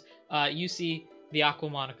the ages. You see the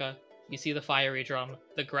Aquamonica. You see the fiery drum,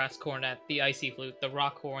 the grass cornet, the icy flute, the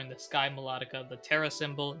rock horn, the sky melodica, the terra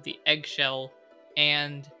symbol, the eggshell,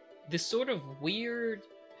 and this sort of weird.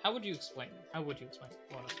 How would you explain it?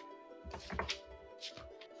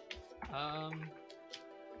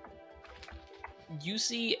 You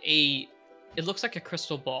see it looks like a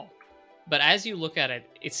crystal ball, but as you look at it,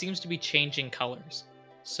 it seems to be changing colors.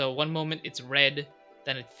 So one moment it's red,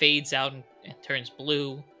 then it fades out and turns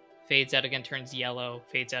blue, fades out again, turns yellow,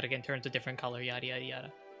 fades out again, turns a different color, yada yada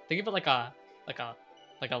yada. Think of it like a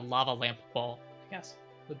lava lamp ball, I guess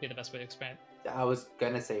would be the best way to explain it. I was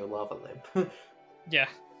gonna say lava lamp. Yeah.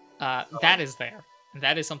 That is there.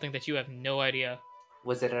 That is something that you have no idea.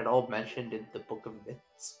 Was it at all mentioned in the Book of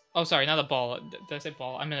Myths? Oh, sorry, not a ball. Did I say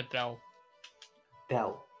ball? I meant a bell.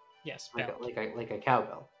 Bell. Yes, bell. Like a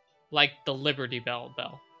cowbell. Like the Liberty Bell.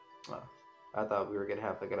 Oh, I thought we were gonna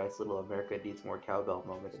have a nice little America Needs More Cowbell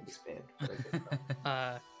moment in this band.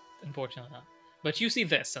 Unfortunately not. But you see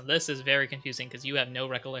this, and this is very confusing because you have no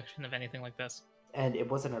recollection of anything like this. And it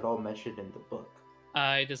wasn't at all mentioned in the book.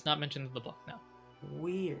 It is not mentioned in the book, no.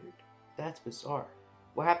 Weird. That's bizarre.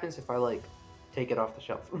 What happens if I like take it off the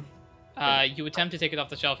shelf? You attempt to take it off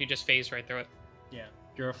the shelf, you just phase right through it. Yeah,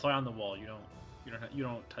 you're a fly on the wall. You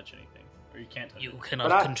don't touch anything, or you can't touch. You anything.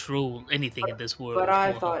 cannot control anything in this world. But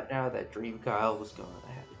I Mortal. thought now that Dream Kyle was gone,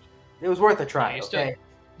 it was worth a try. you're Okay.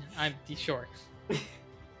 I'm sure.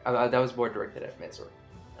 That was more directed at Mizor.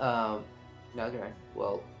 Okay.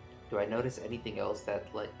 Well, do I notice anything else that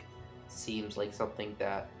like seems like something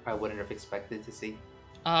that I wouldn't have expected to see?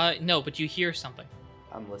 No, but you hear something.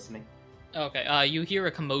 I'm listening. Okay, you hear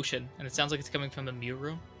a commotion, and it sounds like it's coming from the Mew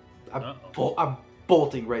room. I'm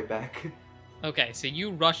bolting right back. Okay, so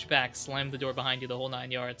you rush back, slam the door behind you the whole 9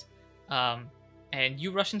 yards, and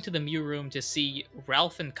you rush into the Mew room to see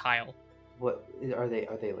Ralph and Kyle. What are they?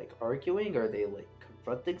 Are they like arguing? Are they like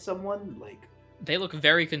confronting someone? Like, They look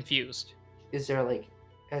very confused. is there like,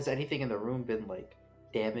 has anything in the room been like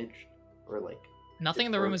damaged or like? Nothing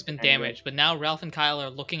in the room has been Anyway. damaged, but now Ralph and Kyle are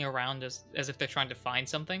looking around as if they're trying to find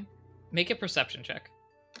something. Make a perception check.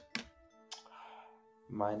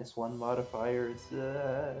 -1 modifiers.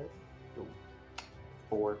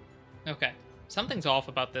 4. Okay. Something's off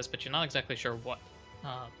about this, but you're not exactly sure what.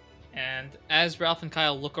 And as Ralph and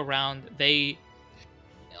Kyle look around, they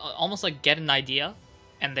almost like get an idea,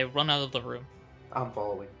 and they run out of the room. I'm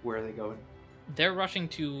following. Where are they going? They're rushing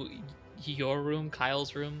to your room,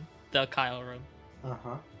 Kyle's room, the Kyle room.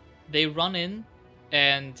 Uh-huh. They run in,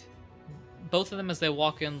 and both of them, as they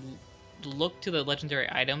walk in, look to the legendary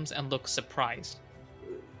items and look surprised.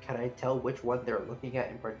 Can I tell which one they're looking at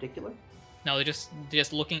in particular? No, they're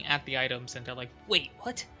just looking at the items, and they're like, "Wait,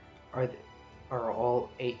 what? Are all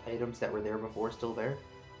 8 items that were there before still there?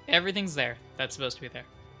 Everything's there. That's supposed to be there."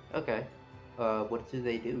 Okay. What do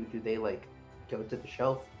they do? Do they like go to the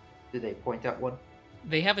shelf? Do they point at one?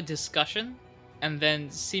 They have a discussion, and then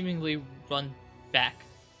seemingly run back.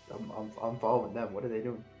 I'm following them. What are they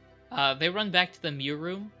doing? They run back to the Mew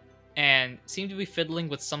room, and seem to be fiddling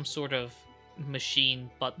with some sort of machine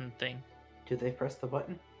button thing. Do they press the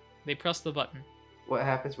button? They press the button. What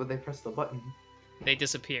happens when they press the button? They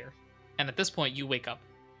disappear. And at this point, you wake up.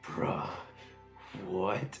 Bruh.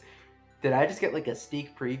 What? Did I just get like a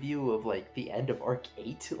sneak preview of like the end of Arc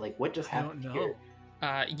 8? Like what just I don't happened know.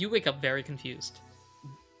 here? You wake up very confused.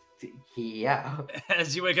 Yeah.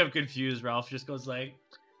 As you wake up confused, Ralph just goes like,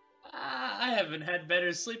 "I haven't had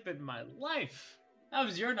better sleep in my life. How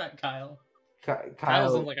was your night, Kyle?"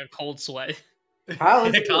 Kyle's in like a cold sweat.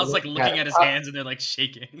 Kyle's like looking at his hands and they're like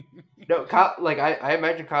shaking. No, Kyle, like I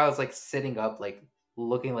imagine Kyle's like sitting up, like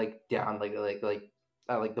looking like down, like at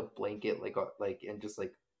like the blanket, like and just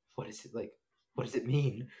like, what is it like? What does it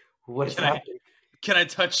mean? What is happening? Can I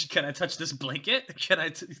touch this blanket?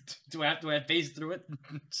 Do I phase through it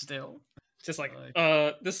still? Just like,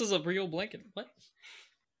 this is a real blanket. What?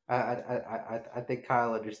 I think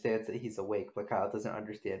Kyle understands that he's awake, but Kyle doesn't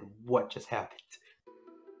understand what just happened.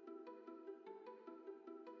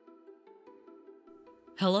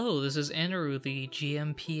 Hello, this is Anaru, the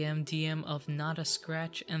GM PM DM of Not a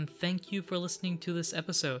Scratch, and thank you for listening to this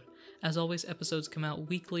episode. As always, episodes come out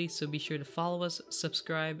weekly, so be sure to follow us,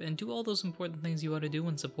 subscribe, and do all those important things you ought to do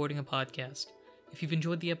when supporting a podcast. If you've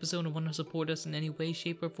enjoyed the episode and want to support us in any way,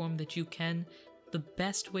 shape, or form that you can, the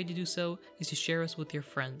best way to do so is to share us with your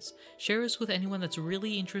friends. Share us with anyone that's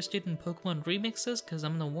really interested in Pokemon remixes, because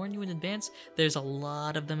I'm going to warn you in advance, there's a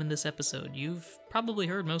lot of them in this episode. You've probably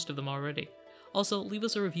heard most of them already. Also, leave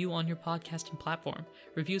us a review on your podcasting platform.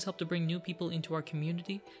 Reviews help to bring new people into our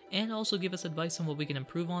community, and also give us advice on what we can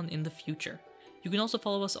improve on in the future. You can also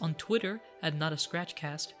follow us on Twitter at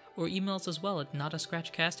NotAScratchCast, or email us as well at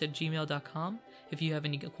notascratchcast@gmail.com if you have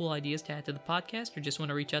any cool ideas to add to the podcast or just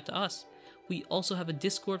want to reach out to us. We also have a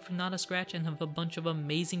Discord for Not a Scratch and have a bunch of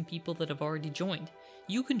amazing people that have already joined.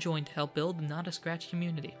 You can join to help build the Not a Scratch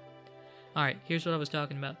community. Alright, here's what I was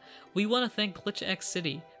talking about. We want to thank Glitch X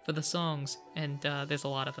City for the songs, and there's a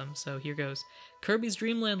lot of them, so here goes. Kirby's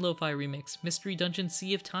Dream Land Lo-Fi Remix, Mystery Dungeon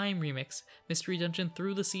Sea of Time Remix, Mystery Dungeon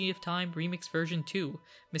Through the Sea of Time Remix Version 2,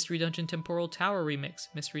 Mystery Dungeon Temporal Tower Remix,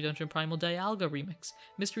 Mystery Dungeon Primal Dialga Remix,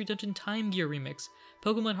 Mystery Dungeon Time Gear Remix,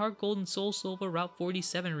 Pokemon Heart Gold and Soul Silver Route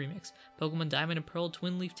 47 Remix, Pokemon Diamond and Pearl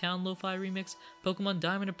Twin Leaf Town Lo-Fi Remix, Pokemon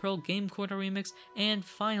Diamond and Pearl Game Corner Remix, and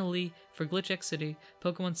finally, for Glitch X City,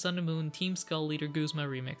 Pokemon Sun and Moon Team Skull Leader Guzma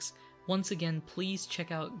Remix. Once again, please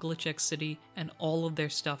check out Glitch X City and all of their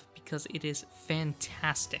stuff because it is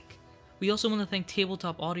fantastic. We also want to thank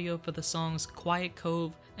Tabletop Audio for the songs Quiet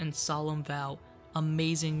Cove and Solemn Vow.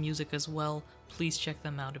 Amazing music as well. Please check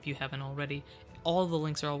them out if you haven't already. All the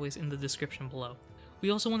links are always in the description below. We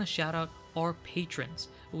also want to shout out our patrons.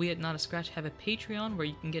 We at Not a Scratch have a Patreon where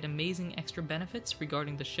you can get amazing extra benefits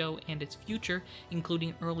regarding the show and its future,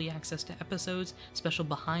 including early access to episodes, special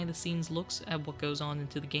behind-the-scenes looks at what goes on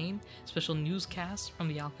into the game, special newscasts from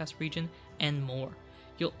the Outcast region, and more.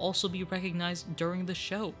 You'll also be recognized during the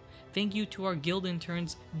show. Thank you to our guild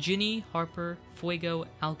interns Ginny, Harper, Fuego,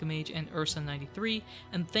 Alchemage, and Ursa93,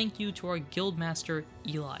 and thank you to our guild master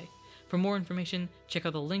Eli. For more information, check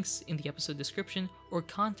out the links in the episode description or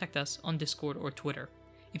contact us on Discord or Twitter.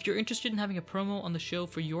 If you're interested in having a promo on the show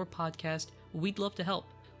for your podcast, we'd love to help.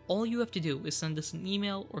 All you have to do is send us an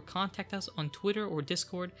email or contact us on Twitter or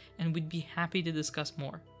Discord, and we'd be happy to discuss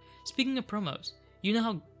more. Speaking of promos, you know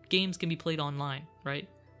how games can be played online, right?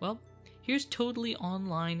 Well, here's Totally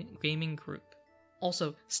Online Gaming Group.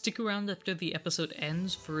 Also, stick around after the episode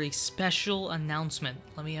ends for a special announcement.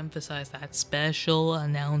 Let me emphasize that, special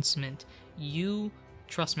announcement. You,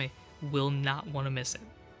 trust me, will not want to miss it.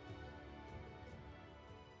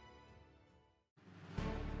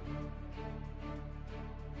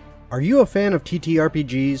 Are you a fan of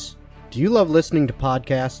TTRPGs? Do you love listening to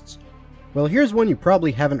podcasts? Well, here's one you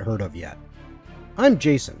probably haven't heard of yet. I'm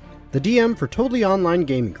Jason, the DM for Totally Online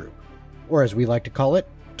Gaming Group, or as we like to call it,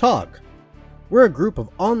 TOG. We're a group of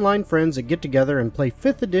online friends that get together and play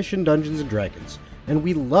 5th edition Dungeons & Dragons, and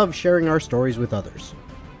we love sharing our stories with others.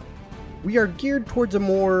 We are geared towards a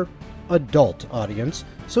more adult audience,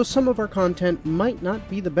 so some of our content might not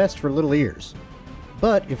be the best for little ears.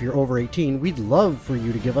 But if you're over 18, we'd love for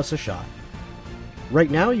you to give us a shot. Right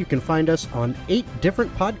now, you can find us on 8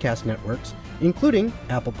 different podcast networks, including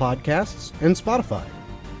Apple Podcasts and Spotify.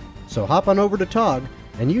 So hop on over to TOG,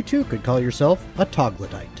 and you too could call yourself a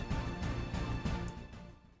Toglodyte.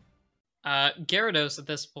 Gyarados at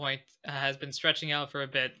this point has been stretching out for a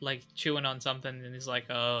bit, like chewing on something, and he's like,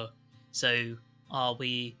 so are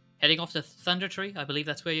we heading off to Thunder Tree? I believe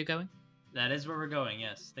that's where you're going? That is where we're going,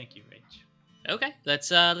 yes. Thank you, Rach. Okay, let's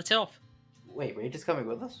head off. Wait, Rage is coming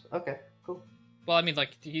with us? Okay, cool. Well, I mean,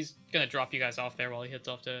 like, he's gonna drop you guys off there while he heads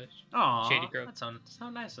off to Shady Grove. That's so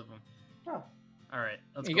nice of him. Oh, Alright,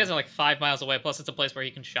 let's go. You guys are like 5 miles away, plus it's a place where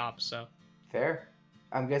you can shop, so. fair.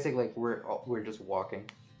 I'm guessing like we're just walking.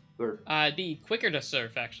 It'd be quicker to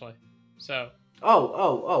surf, actually. So.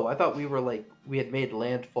 Oh! I thought we had made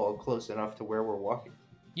landfall close enough to where we're walking.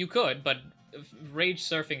 You could, but Rage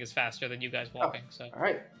surfing is faster than you guys walking, so. All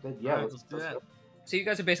right, then, yeah, Alright, let's do that. go. So you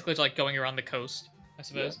guys are basically like going around the coast, I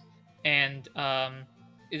suppose. Yeah. And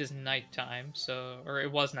it is nighttime, or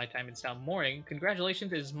it was nighttime, it's now morning.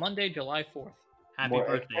 Congratulations, it is Monday, July 4th. Happy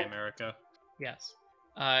birthday, America. Yes.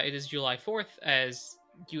 It is July 4th, as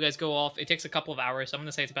you guys go off. It takes a couple of hours, so I'm going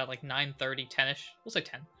to say it's about like 9:30, 10-ish. We'll say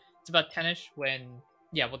 10. It's about 10-ish when...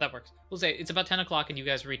 Yeah, well, that works. We'll say it's about 10 o'clock and you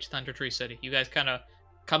guys reach Thunder Tree City. You guys kind of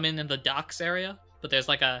come in the docks area, but there's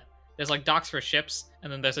like docks for ships,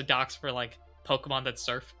 and then there's a docks for like Pokemon that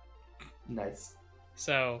surf. Nice.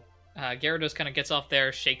 So Gyarados kind of gets off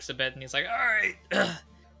there, shakes a bit, and he's like, "All right,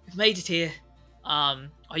 we've made it here. Are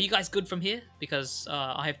you guys good from here? Because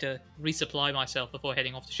I have to resupply myself before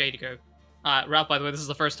heading off to Shady Grove." Ralph, by the way, this is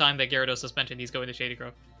the first time that Gyarados has mentioned he's going to Shady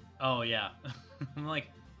Grove. Oh, yeah. I'm like,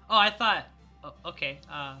 I thought... okay,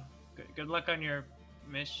 good luck on your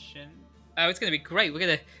mission. Oh, it's gonna be great.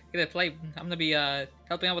 We're gonna play. I'm gonna be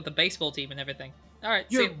helping out with the baseball team and everything. All right.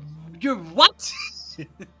 You're what?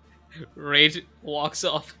 Rage walks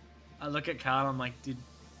off. I look at Kyle and I'm like, dude,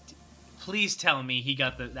 please tell me he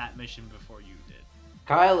got that mission before you did.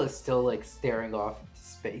 Kyle is still like staring off into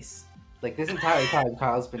space. Like this entire time,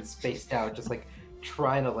 Kyle's been spaced out, just like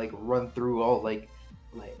trying to like run through all like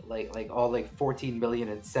all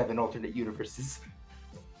 14,000,007 alternate universes.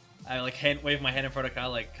 I like wave my hand in front of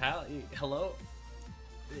Kyle, like, Kyle, hello,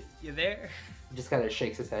 you there? He just kind of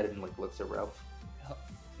shakes his head and like looks at Ralph.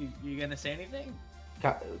 You gonna say anything?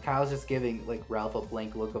 Kyle's just giving like Ralph a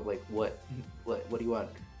blank look of like, what do you want?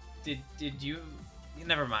 Did you?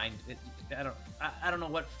 Never mind. I don't know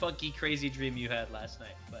what funky crazy dream you had last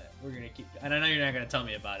night, but we're gonna keep. And I know you're not gonna tell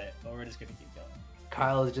me about it, but we're just gonna keep going.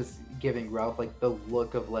 Kyle is just giving Ralph like the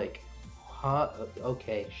look of like, huh?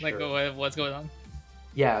 Okay, sure. Like, what's going on?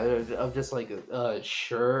 Yeah, I'm just like,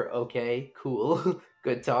 sure, okay, cool,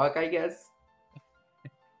 good talk, I guess.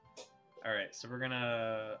 All right, so we're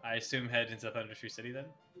gonna, I assume, head into Thunder Tree City then.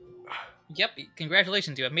 Yep.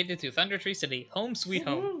 Congratulations, you have made it to Thunder Tree City, home sweet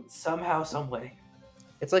home. Somehow, some way.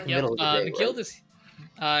 It's like middle of the day. The guild is,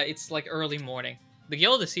 it's like early morning. The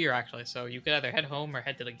guild is here actually, so you could either head home or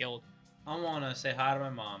head to the guild. I want to say hi to my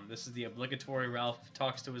mom. This is the obligatory Ralph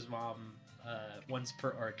talks to his mom once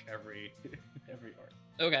per arc every arc.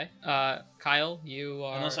 Okay. Kyle, you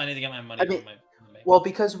are... Unless I need to get my money. Well,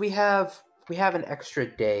 because we have we have an extra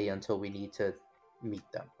day until we need to meet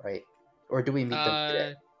them, right? Or do we meet them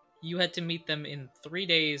today? You had to meet them in 3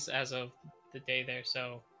 days as of the day there.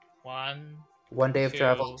 So 1 1 day of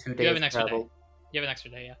travel, 2 You days have an of extra travel. day. You have an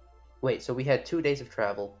extra day, yeah. Wait, so we had 2 days of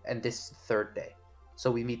travel, and this is the third day.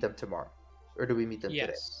 So we meet them tomorrow, or do we meet them today?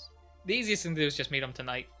 Yes. The easiest thing to do is just meet them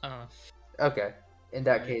tonight. Okay. In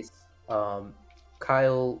that Right. case,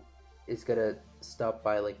 Kyle is gonna stop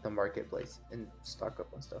by like the marketplace and stock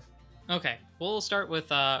up on stuff. Okay, we'll start with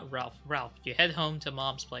Ralph. Ralph, you head home to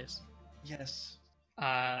Mom's place. Yes. Uh,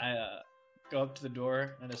 I go up to the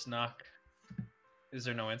door and just knock. Is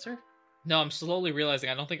there no answer? no, I'm slowly realizing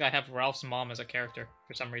I don't think I have Ralph's mom as a character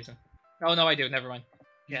for some reason. Oh no, I do. Never mind.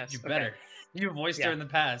 Yes, You okay. better. You voiced her Yeah. in the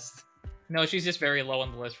past. No, she's just very low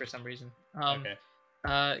on the list for some reason. Okay.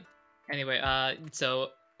 Anyway, so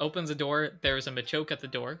opens the door. There's a Machoke at the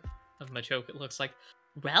door. Of Machoke, it looks like.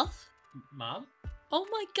 Ralph? Mom? Oh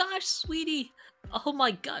my gosh, sweetie! Oh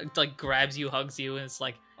my god! It, like grabs you, hugs you, and it's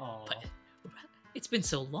like, Oh, but, it's been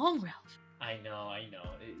so long, Ralph. I know.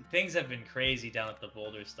 Things have been crazy down at the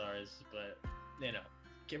Boulder Stars, but you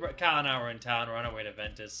know, Kyle and I were in town. We're on our way to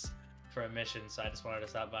Ventus for a mission, so I just wanted to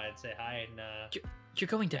stop by and say hi. And You're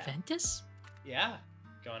going to Yeah. Ventus? yeah,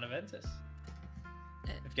 going to Ventus.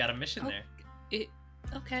 Uh, We've got a mission oh. there.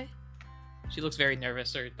 Okay. She looks very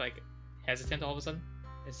nervous or like hesitant all of a sudden.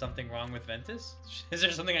 Is something wrong with Ventus? Is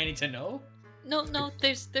there something I need to know? No,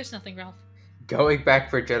 there's nothing, Ralph. Going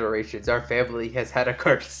back for generations, our family has had a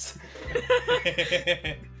curse.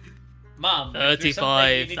 Mom, is there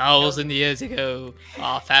something you need to tell- 35,000 years ago,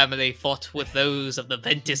 our family fought with those of the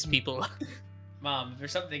Ventus people. Mom, if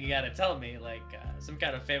there's something you gotta tell me, like some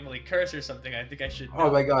kind of family curse or something, I think I should know.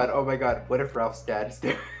 Oh my god, what if Ralph's dad is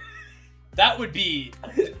there? That would be...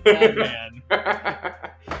 Oh, man.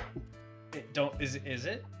 Is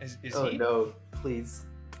it? Is Oh he? no, please.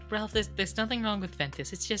 Ralph, there's nothing wrong with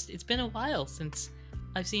Ventus. It's been a while since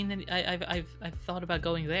I've seen any, I've thought about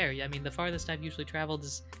going there. I mean, the farthest I've usually traveled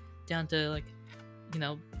is down to like,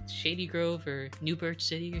 Shady Grove or New Birch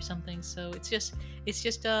City or something. So it's just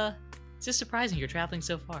surprising you're traveling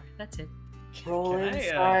so far. That's it. Roll Can I,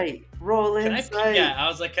 insight. Roll Can insight. I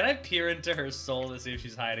was like, can I peer into her soul to see if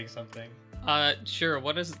she's hiding something? Sure.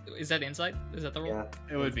 What is that insight? Is that the roll?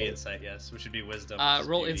 Yeah. It would be insight, yes, which would be wisdom.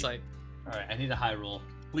 Roll insight. Alright, I need a high roll.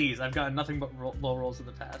 Please, I've gotten nothing but low rolls in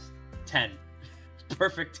the past. 10.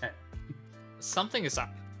 Perfect 10. Something is up.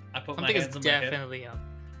 I put Something my is hands on my hips. definitely up.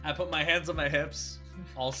 I put my hands on my hips,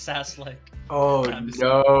 all sass-like. Oh I'm just-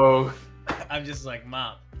 no. I'm just like,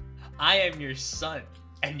 Mom, I am your son,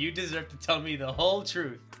 and you deserve to tell me the whole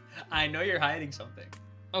truth. I know you're hiding something.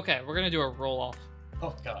 Okay, we're gonna do a roll off.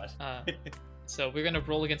 Oh, God. So we're gonna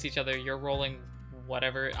roll against each other. You're rolling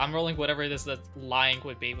whatever. I'm rolling whatever it is that lying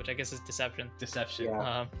would be, which I guess is deception. Deception.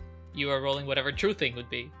 Yeah. You are rolling whatever truthing would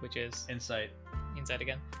be, which is Insight. insight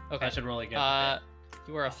again. Okay. I should roll again.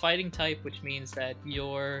 You are a fighting type, which means that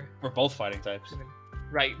you're We're both fighting types.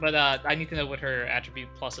 right. But I need to know what her attribute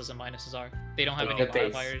pluses and minuses are. They don't have Oh, any the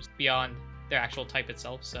base. modifiers beyond their actual type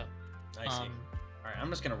itself. So I see. Alright, I'm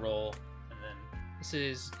just gonna roll, and then... this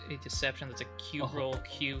is a deception. That's a cute Oh. roll.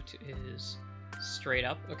 Cute is straight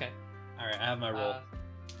up. Okay. Alright, I have my roll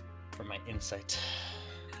for my insight.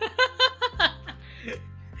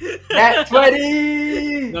 Nat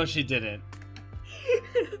 20! No, she didn't.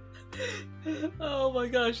 Oh my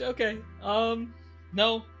gosh. Okay.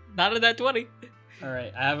 No, not in that 20.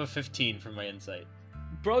 Alright, I have a 15 for my insight.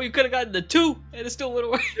 Bro, you could have gotten the 2, and it still would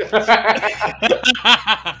have worked.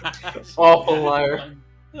 Awful liar.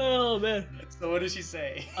 Oh man. So what did she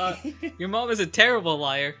say? Your mom is a terrible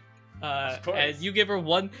liar. Of course. And you give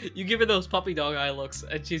her those puppy dog eye looks,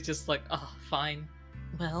 and she's just like, oh, fine.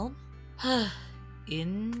 Well,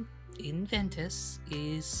 in Ventus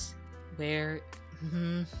is where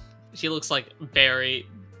she looks like very,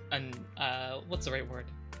 what's the right word?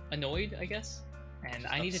 Annoyed, I guess. And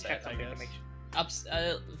Just I need to upset, check I something to guess. make sure.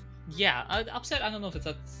 Upset. I don't know if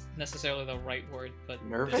that's necessarily the right word, but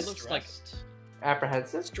Nervous? it looks like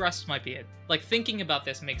Apprehensive? stressed might be it. Like thinking about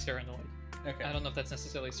this makes her annoyed. Okay. I don't know if that's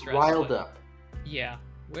necessarily stressed. Riled but- up. Yeah.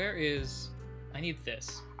 Where is? I need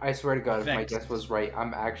this. I swear to God, if my Vexed. guess was right,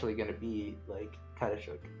 I'm actually gonna be, like, kinda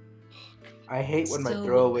shook. I hate when my So-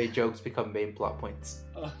 throwaway jokes become main plot points.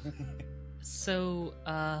 So,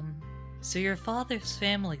 so your father's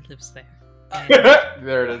family lives there.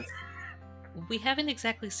 There it is. We haven't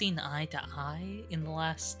exactly seen eye to eye in the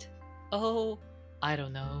last, I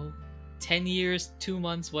don't know, 10 years, 2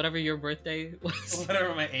 months, whatever your birthday was.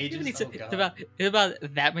 Whatever my age Even is. it's Oh, God. about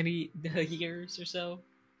that many years or so.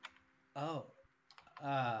 Oh.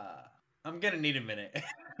 I'm gonna need a minute.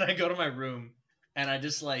 I go to my room and I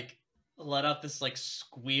just like let out this like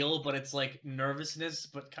squeal, but it's like nervousness,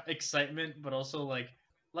 but excitement, but also like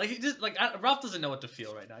he just like Ralph doesn't know what to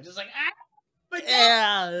feel right now. He's just like my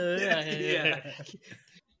dad!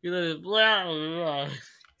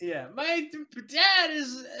 Yeah, my dad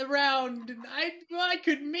is around, and I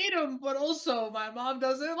could meet him, but also my mom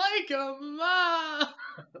doesn't like him.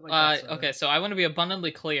 Okay, so I want to be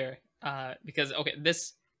abundantly clear, because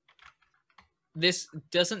this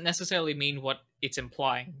doesn't necessarily mean what it's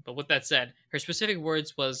implying. But with that said, her specific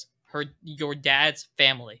words was your dad's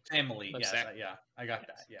family. Family, yes, I got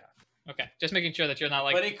that. Yeah. Okay, just making sure that you're not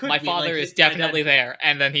like, But it could my be, father like, is definitely there,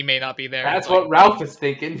 and then he may not be there. That's It's what like, Ralph is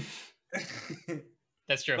thinking.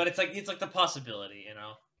 That's true. But it's like the possibility, you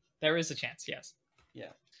know. There is a chance, yes. Yeah.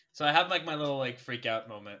 So I have like my little like freak out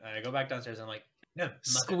moment, and I go back downstairs and I'm like, no, mother.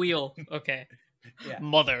 Squeal. Okay. Yeah.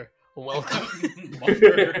 Mother, welcome.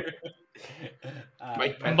 Mother.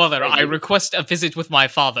 Mother, I request a visit with my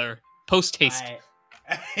father. Post haste.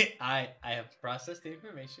 I have processed the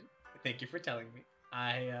information. Thank you for telling me.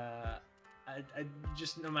 I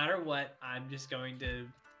just, no matter what, I'm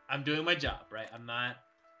doing my job, right?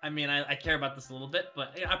 I care about this a little bit,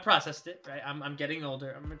 but I processed it, right? I'm getting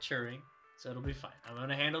older, I'm maturing, so it'll be fine. I'm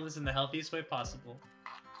gonna handle this in the healthiest way possible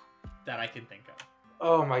that I can think of.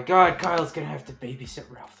 Oh my god, Kyle's gonna have to babysit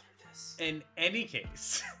Ralph through this. In any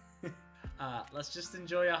case, let's just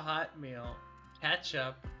enjoy a hot meal, catch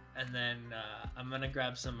up, and then I'm gonna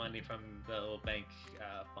grab some money from the little bank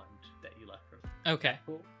fund that you left for me. Okay.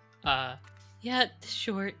 Cool. Yeah,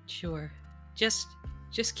 sure. Just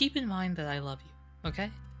keep in mind that I love you, okay?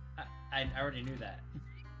 I already knew that,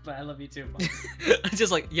 but I love you too, Mom.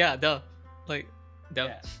 Just like, yeah, duh. Like, duh.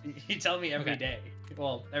 Yeah. You tell me every Okay. day.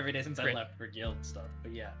 Well, every day since Great. I left for guild stuff,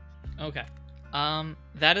 but yeah. Okay.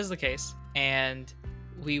 That is the case, and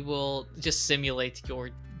we will just simulate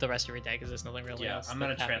the rest of your day because there's nothing really Yeah, else. I'm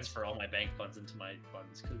gonna that happens. transfer all my bank funds into my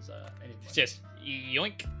funds because I need money. Just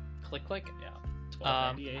yoink, click. Yeah,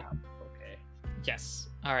 12.98. Okay. Yes.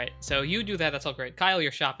 All right. So you do that. That's all great. Kyle,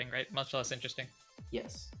 you're shopping, right? Much less interesting.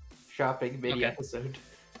 Yes. Shopping mini Okay. episode.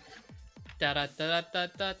 Da da da da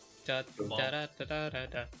da da da da da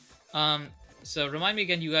da. So remind me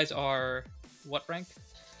again. You guys are what rank?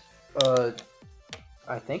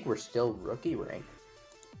 I think we're still rookie rank.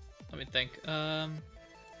 Let me think. I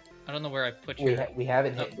don't know where I put you. We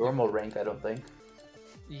haven't hit normal rank, I don't think.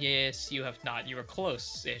 Yes, you have not. You were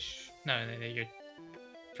close-ish. No, you're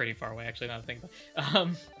pretty far away, actually, now that I think about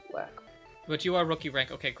it. Whack. But you are rookie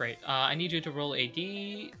rank. Okay, great. I need you to roll a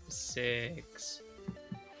d6.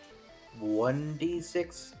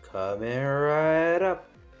 1d6 coming right up.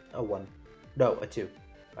 A 1. No, a 2.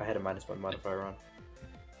 I had a -1 modifier on.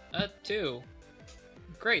 A 2.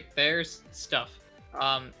 Great, there's stuff.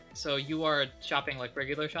 So you are shopping like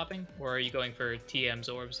regular shopping, or are you going for TMs,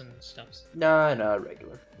 orbs, and stuffs? No,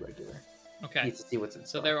 regular. Okay. Need to see what's in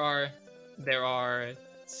So stock. there are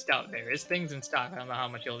stuff. There is things in stock. I don't know how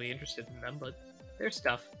much you'll be interested in them, but there's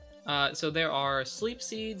stuff. So there are sleep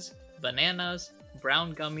seeds, bananas,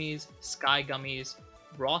 brown gummies, sky gummies,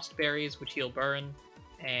 rost berries, which heal burn,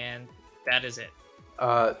 and that is it.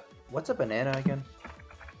 What's a banana again?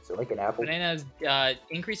 Is it like an apple? Bananas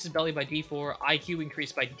increases belly by D4, IQ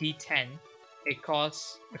increased by D10. It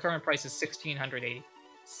costs, the current price is 1,680.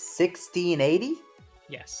 1680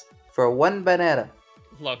 Yes. for one banana.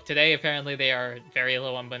 Look, today apparently they are very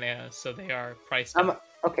low on bananas, so they are priced up.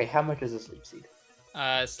 Okay, how much is a sleep seed?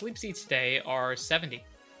 Sleep seeds today are 70.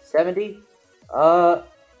 70.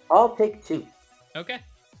 I'll take 2. Okay.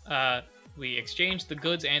 We exchange the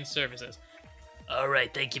goods and services. All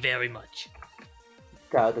right, thank you very much.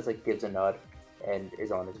 Kyle just like gives a nod and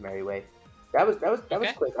is on his merry way. That was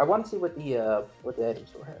Okay. quick. I want to see what the item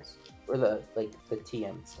store has, or the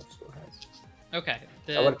TM stuff store has. Okay, I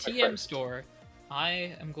the want to TM store,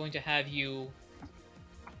 I am going to have you...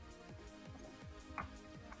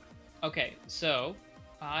 Okay, so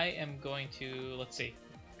I am going to, let's see.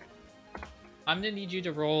 I'm going to need you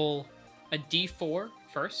to roll a d4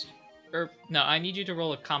 first. Or, no, I need you to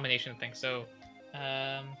roll a combination of things, so...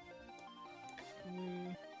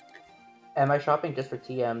 Am I shopping just for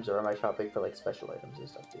TMs, or am I shopping for like special items and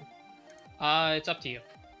stuff too? It's up to you.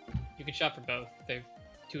 You can shop for both. They're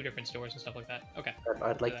 2 different stores and stuff like that. Okay.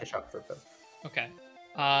 I'd like to shop for both. Okay.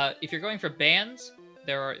 If you're going for bands,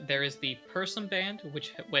 there is the Person band,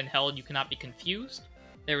 which when held you cannot be confused.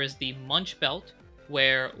 There is the Munch belt,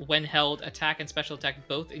 where when held, attack and special attack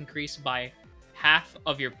both increase by half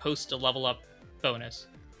of your post to level up bonus,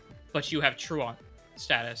 but you have Truant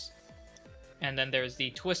status. And then there's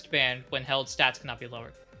the Twist band, when held, stats cannot be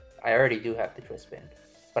lowered. I already do have the twist band,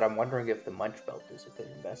 but I'm wondering if the Munch belt is a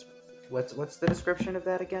good investment. What's the description of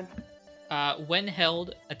that again? When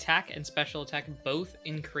held, attack and special attack both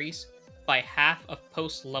increase by half of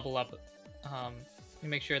post level up. Let me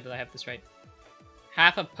make sure that I have this right.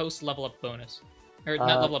 Half of post level up bonus, or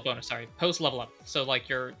not level up bonus. Sorry, post level up. So like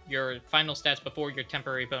your final stats before your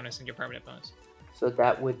temporary bonus and your permanent bonus. So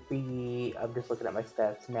that would be. I'm just looking at my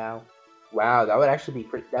stats now. Wow, that would actually be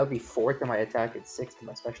pretty. That would be 4 to my attack and 6 to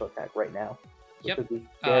my special attack right now. Yep. Would be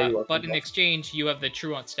very well but in exchange, you have the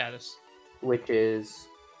truant status, which is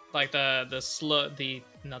like the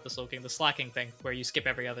slacking thing where you skip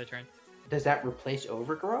every other turn. Does that replace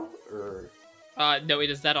overgrow or? No, it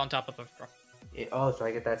is that on top of overgrow. So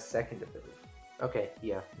I get that second ability. Okay,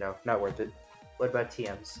 yeah, no, not worth it. What about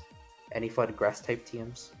TMs? Any fun grass type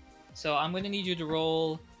TMs? So I'm going to need you to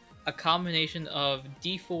roll a combination of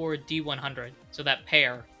D4, D100, so that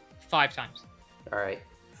pair 5 times. All right,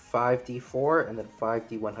 5d4 and then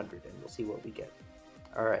 5d100, and we'll see what we get.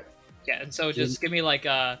 All right. Yeah, and so just give me like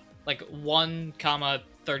 1,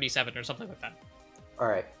 37 or something like that. All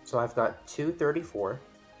right, so I've got 234.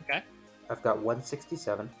 Okay. I've got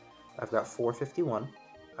 167. I've got 451.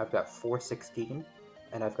 I've got 416,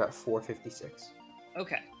 and I've got 456.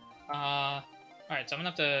 Okay. Alright, so I'm gonna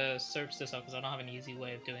have to search this up because I don't have an easy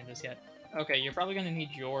way of doing this yet. Okay, you're probably gonna need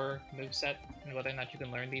your moveset and whether or not you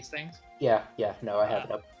can learn these things. Yeah, no, I have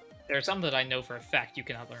it up. There are some that I know for a fact you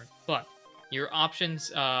cannot learn, but your options,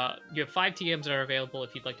 you have 5 TMs that are available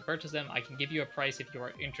if you'd like to purchase them. I can give you a price if you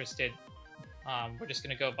are interested. We're just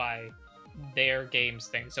gonna go by their games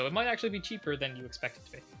thing, so it might actually be cheaper than you expect it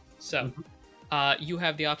to be. So, you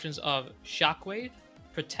have the options of Shockwave,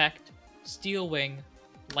 Protect, Steel Wing,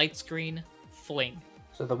 Light Screen, Fling.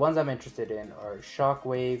 So the ones I'm interested in are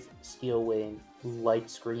Shockwave, Steel Wing, Light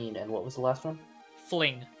Screen, and what was the last one?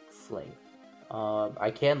 Fling. Fling.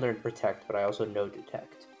 I can learn Protect, but I also know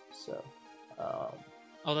Detect. So,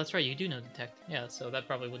 Oh, that's right. You do know Detect. Yeah, so that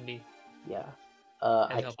probably wouldn't be. Yeah.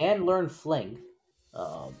 I can learn Fling,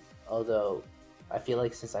 although I feel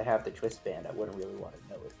like since I have the Twist Band, I wouldn't really want to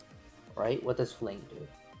know it. Right? What does Fling do?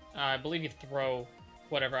 I believe you throw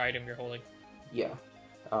whatever item you're holding. Yeah.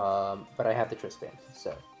 But I have the Twist Band,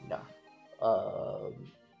 so no.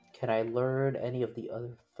 Can I learn any of the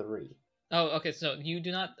other 3? Oh, okay. So you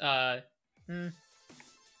do not.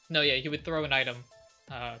 No, yeah, you would throw an item.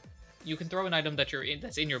 You can throw an item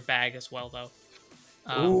that's in your bag as well, though.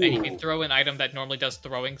 And if you throw an item that normally does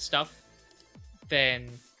throwing stuff, then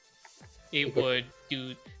it would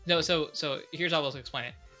do. No, so here's how I'll explain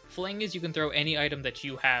it. Fling is you can throw any item that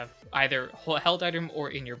you have, either held item or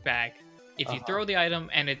in your bag. If you throw the item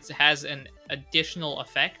and it has an additional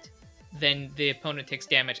effect, then the opponent takes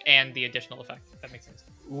damage and the additional effect. If that makes sense.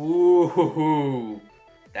 Ooh,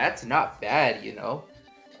 that's not bad, you know.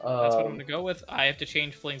 That's what I'm gonna go with. I have to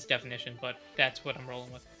change Fling's definition, but that's what I'm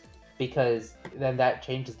rolling with. Because then that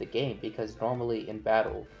changes the game, because normally in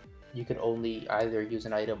battle, you can only either use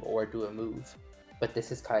an item or do a move. But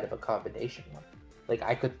this is kind of a combination one. Like,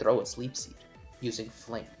 I could throw a Sleep Seed using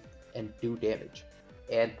Fling and do damage,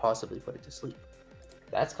 and possibly put it to sleep.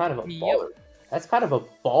 That's kind of a baller. Yep. That's kind of a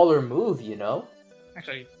baller move, you know?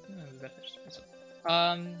 Actually,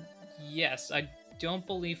 yes, I don't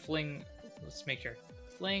believe Fling. Let's make sure.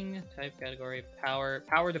 Fling, type, category, power.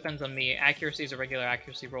 Power depends on me. Accuracy is a regular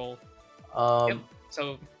accuracy roll. Yep.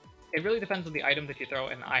 So it really depends on the item that you throw,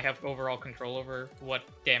 and I have overall control over what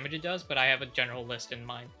damage it does, but I have a general list in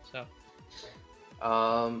mind. So.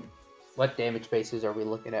 What damage bases are we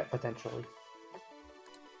looking at potentially?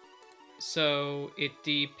 So it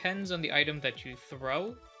depends on the item that you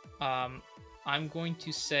throw. I'm going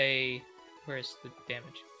to say, where's the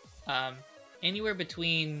damage? Anywhere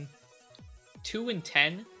between 2 and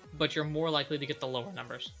 10, but you're more likely to get the lower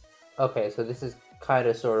numbers. Okay, so this is kind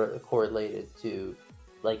of sort of correlated to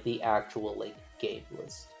like the actual like game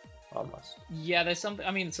list almost. Yeah, there's something.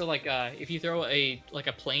 I mean, so like if you throw a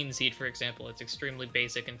plain seed, for example, it's extremely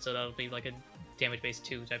basic, and so that'll be like a damage base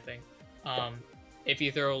 2 type thing. If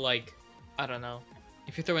you throw like, I don't know,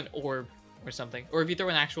 if you throw an orb or something, or if you throw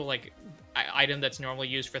an actual like item that's normally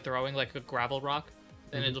used for throwing, like a gravel rock,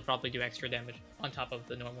 then it'll probably do extra damage on top of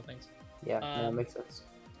the normal things. Yeah, that makes sense.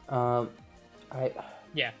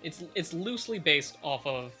 Yeah, it's loosely based off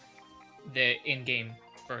of the in-game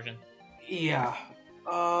version. Yeah.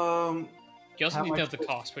 You also need to have the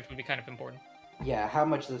cost, which would be kind of important. Yeah, how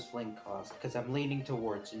much does Fling cost? Because I'm leaning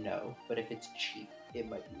towards no, but if it's cheap, it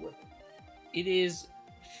might be worth it. It is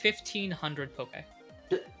 1,500 Poke.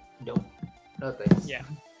 Nope. No thanks. Yeah.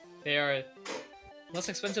 They are less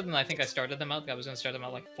expensive than I think I started them out. I was going to start them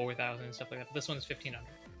out like 4,000 and stuff like that. This one's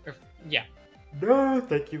 1,500. Yeah. No,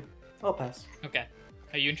 thank you. I'll pass. Okay.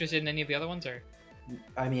 Are you interested in any of the other ones, or?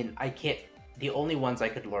 I mean, I can't The only ones I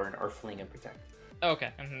could learn are Fling and Protect. Okay,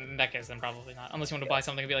 in that case, then probably not. Unless you want to buy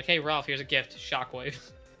something and be like, hey, Ralph, here's a gift, Shockwave.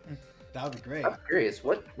 That would be great. I'm curious,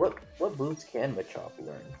 what moves can Machop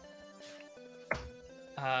learn?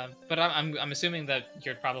 But I'm assuming that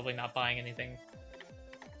you're probably not buying anything.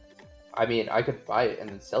 I mean, I could buy it and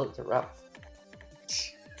then sell it to Ralph.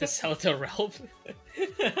 To sell it to Ralph?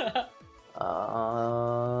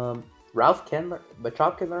 Ralph can learn.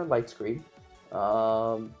 Machop can learn Light Screen.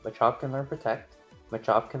 Machop can learn Protect.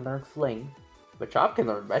 Machop can learn Fling. Machop can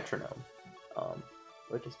learn Metronome,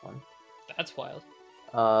 which is fun. That's wild.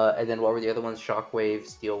 And then what were the other ones? Shockwave,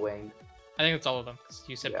 Steel Wing. I think it's all of them, because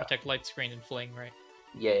you said Yeah. Protect, Light Screen, and Fling, right?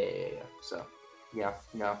 Yeah. So, yeah,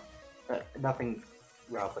 no. Nothing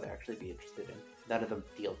Ralph would actually be interested in. None of them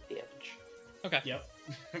deal damage. Okay. Yep.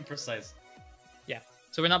 Precise.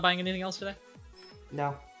 So we're not buying anything else today?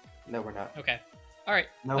 No, we're not. Okay. Alright.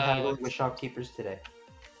 No haggling with shopkeepers today.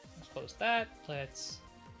 Let's close that. I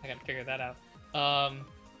gotta figure that out.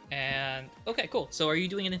 And okay, cool. So are you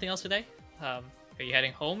doing anything else today? Are you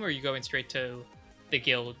heading home, or are you going straight to the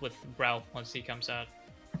guild with Ralph once he comes out?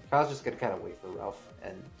 Kyle's just gonna kind of wait for Ralph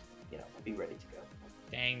and, be ready to go.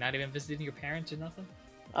 Dang, not even visiting your parents or nothing?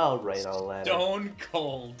 I'll write all that. Stone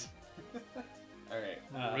cold. Alright.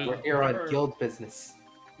 We're here on guild business.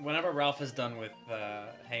 Whenever Ralph is done with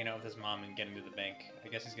hanging out with his mom and getting to the bank, I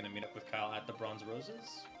guess he's gonna meet up with Kyle at the Bronze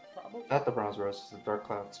Roses, probably. Not the Bronze Roses, the Dark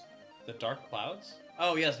Clouds. The Dark Clouds?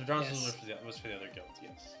 Oh yes, the Bronze Yes. Roses was for the other guilds.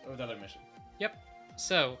 Yes, or the other mission.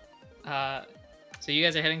 So, so you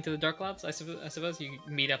guys are heading to the Dark Clouds, I suppose? You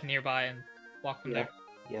meet up nearby and walk from there?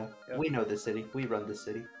 Yeah. Yep. We know the city. We run the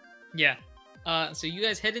city. Yeah. So you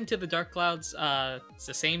guys head into the Dark Clouds. It's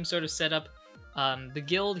the same sort of setup. The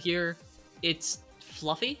guild here, it's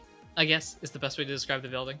fluffy, I guess, is the best way to describe the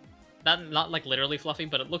building. Not like literally fluffy,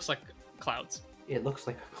 but it looks like clouds. It looks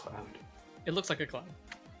like a cloud. It looks like a cloud.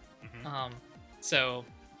 Mm-hmm. So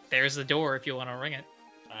there's the door if you want to ring it.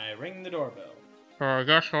 I ring the doorbell.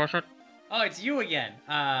 Yes, what's it? Oh, it's you again.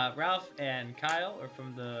 Ralph and Kyle are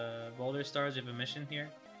from the Boulder Stars. You have a mission here.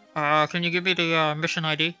 Can you give me the mission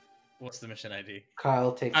ID? What's the mission ID?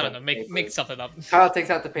 Kyle takes. I don't out know. the paper. Make something up. Kyle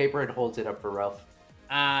takes out the paper and holds it up for Ralph.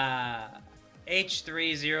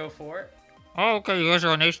 H304. Oh, okay. You guys are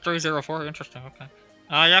on H304. Interesting. Okay.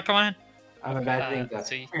 Yeah, come on in. I'm imagining the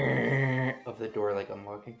so of the door like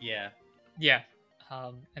unlocking. Yeah. Yeah.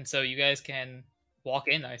 And so you guys can walk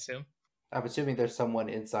in, I assume. I'm assuming there's someone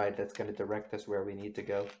inside that's going to direct us where we need to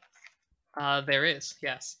go. There is,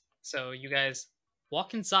 yes. So you guys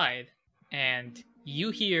walk inside, and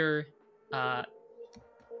you hear an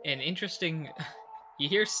interesting. You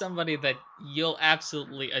hear somebody that you'll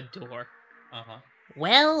absolutely adore. Uh-huh.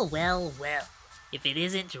 Well. If it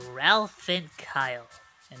isn't Ralph and Kyle.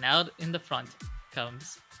 And out in the front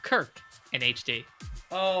comes Kirk in HD.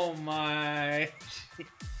 Oh my.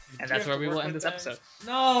 And that's where we will end this episode.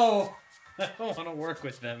 No! I don't want to work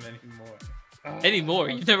with them anymore. Anymore?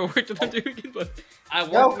 You've never worked with them to begin with. I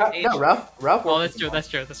worked with HD. No, Ralph. Oh, that's true. That's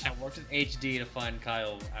true. I worked with HD to find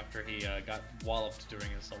Kyle after he got walloped during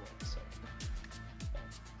his solo episode.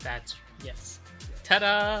 That's yes.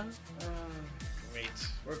 Ta-da! Wait,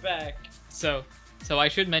 we're back. So I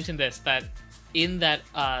should mention this, that in that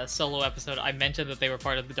solo episode, I mentioned that they were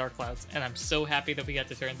part of the Dark Clouds, and I'm so happy that we got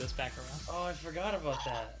to turn this back around. Oh, I forgot about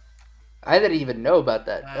that. I didn't even know about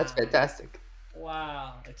that. That's Wow. fantastic.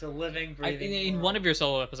 Wow, it's a living, breathing. In world. one of your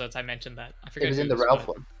solo episodes, I mentioned that. I forget It was who in the was, Ralph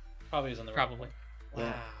but- one. Probably is on the Probably. Wow.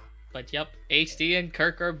 Yeah. But yep, HD and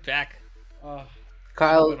Kirk are back. Oh,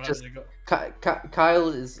 Kyle I don't just have to go. Kyle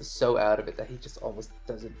is so out of it that he just almost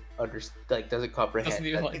doesn't doesn't comprehend Doesn't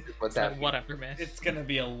even that like. this is what's It's like, happening. whatever, man. It's gonna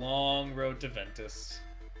be a long road to Ventus.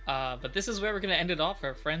 But this is where we're gonna end it off.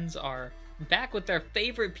 Our friends are back with their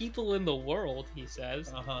favorite people in the world. He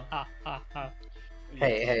says. Uh-huh. Ha ha ha.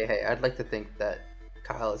 Hey! I'd like to think that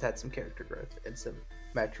Kyle has had some character growth and some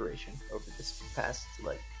maturation over this past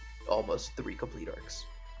almost 3 complete arcs.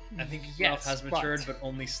 I think Ralph Yes, has matured, but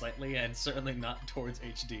only slightly, and certainly not towards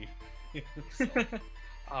HD.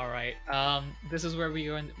 All right. This is where we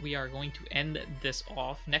are going to end this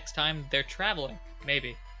off. Next time they're traveling.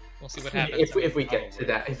 Maybe we'll see what happens. if we get to Probably.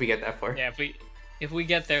 that, if we get that far. Yeah, if we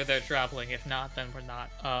get there, they're traveling. If not, then we're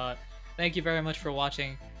not. Thank you very much for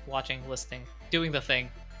watching, listening, doing the thing.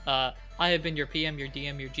 I have been your PM, your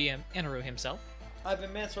DM, your GM, Anaru himself. I've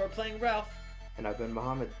been Mansoor playing Ralph. And I've been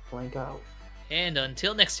Muhammad playing Kyle. And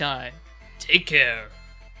until next time, take care.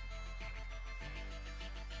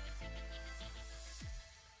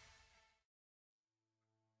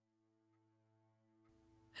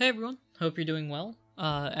 Hey everyone, hope you're doing well.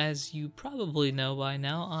 As you probably know by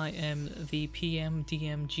now, I am the PM,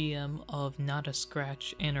 DM, GM of Not a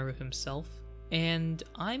Scratch Anaru himself, and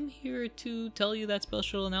I'm here to tell you that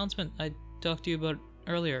special announcement I talked to you about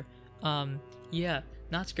earlier. Yeah,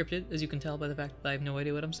 not scripted, as you can tell by the fact that I have no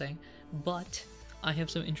idea what I'm saying, but I have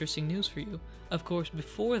some interesting news for you. Of course,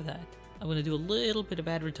 before that, I'm going to do a little bit of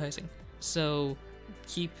advertising, so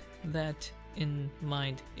keep that in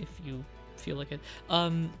mind if you feel like it.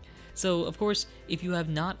 So, of course, if you have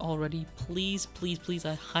not already, please,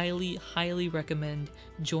 I highly recommend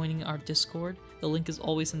joining our Discord. The link is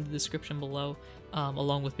always in the description below,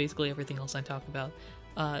 along with basically everything else I talk about.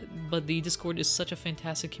 But the Discord is such a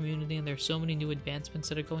fantastic community, and there's so many new advancements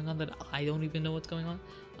that are going on that I don't even know what's going on.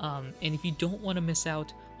 And if you don't want to miss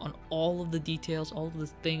out on all of the details, all of the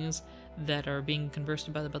things that are being conversed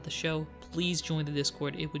about the show, please join the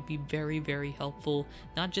Discord. It would be very helpful,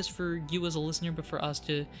 not just for you as a listener, but for us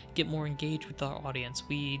to get more engaged with our audience.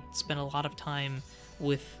 We spend a lot of time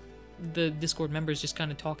with the Discord members just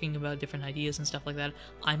kind of talking about different ideas and stuff like that.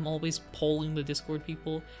 I'm always polling the Discord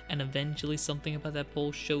people, and eventually something about that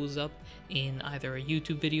poll shows up in either a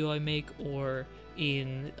YouTube video I make or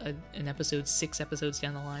in an episode 6 episodes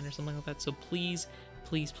down the line or something like that. So please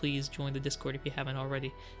join the Discord if you haven't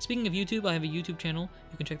already. Speaking of YouTube, I have a YouTube channel.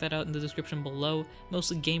 You can check that out in the description below.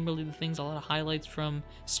 Mostly game-related things, a lot of highlights from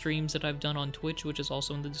streams that I've done on Twitch, which is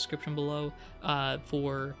also in the description below,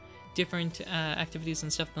 for different activities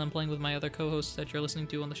and stuff that I'm playing with my other co-hosts that you're listening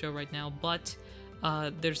to on the show right now. But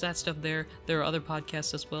there's that stuff there. There are other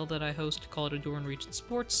podcasts as well that I host called Adoran Region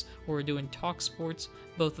Sports or Adoran Talk Sports.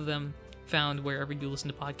 Both of them found wherever you listen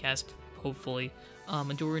to podcasts, hopefully.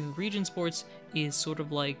 Adoran Region Sports is sort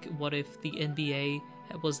of like what if the NBA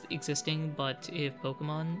was existing, but if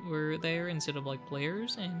Pokemon were there instead of like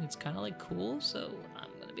players, and it's kind of like cool, so I'm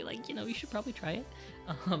gonna be like, you should probably try it.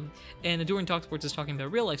 And Adoran Talk Sports is talking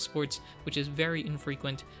about real life sports, which is very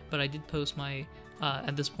infrequent, but I did post my,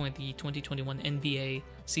 at this point, the 2021 NBA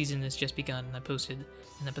season has just begun, and I posted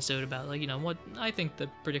an episode about, like, what I think the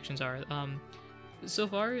predictions are. So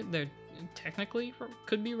far, they're technically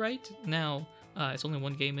could be right. Now, it's only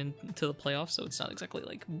one game into the playoffs, so it's not exactly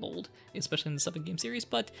like bold, especially in the 7-game series,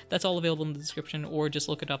 but that's all available in the description, or just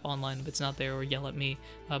look it up online if it's not there, or yell at me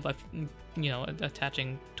by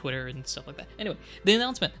attaching Twitter and stuff like that. Anyway,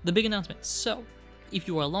 the big announcement. So, if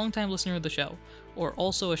you are a long-time listener of the show, or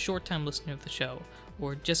also a short-time listener of the show,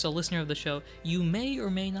 or just a listener of the show, you may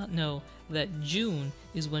or may not know that June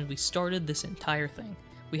is when we started this entire thing.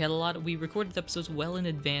 We recorded episodes well in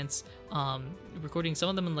advance, recording some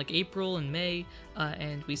of them in like April and May,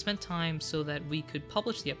 and we spent time so that we could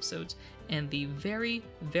publish the episodes. And the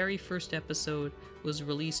very first episode was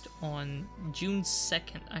released on June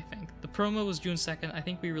 2nd, I think. The promo was June 2nd. I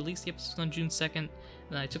think we released the episodes on June 2nd,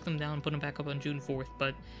 and I took them down and put them back up on June 4th.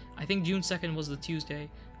 But I think June 2nd was the Tuesday,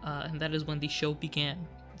 and that is when the show began,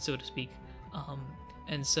 so to speak.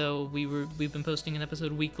 And so we've been posting an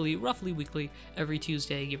episode weekly, roughly weekly, every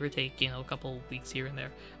Tuesday, give or take, a couple weeks here and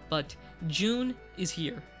there. But June is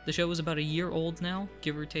here. The show is about a year old now,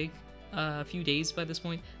 give or take a few days by this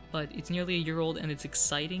point, but it's nearly a year old, and it's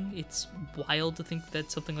exciting. It's wild to think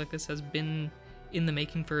that something like this has been in the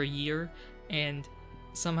making for a year, and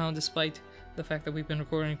somehow, despite the fact that we've been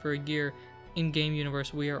recording for a year, in Game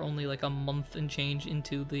Universe, we are only like a month and change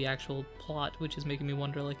into the actual plot, which is making me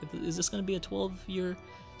wonder, like, is this going to be a 12-year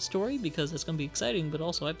story? Because it's going to be exciting, but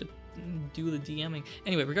also I have to do the DMing.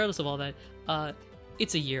 Anyway, regardless of all that,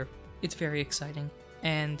 it's a year. It's very exciting,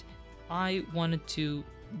 and I wanted to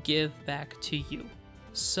give back to you.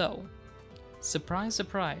 So, surprise,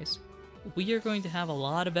 surprise, we are going to have a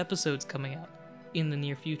lot of episodes coming out in the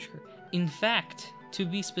near future. In fact, to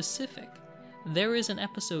be specific, there is an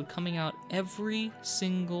episode coming out every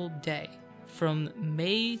single day from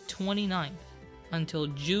May 29th until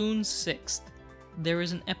June 6th. There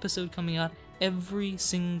is an episode coming out every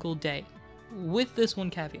single day, with this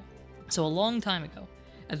one caveat. So a long time ago,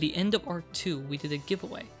 at the end of Arc 2, we did a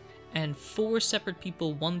giveaway, and 4 separate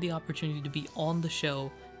people won the opportunity to be on the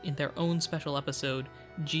show in their own special episode,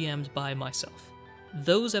 GM'd by myself.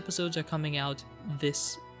 Those episodes are coming out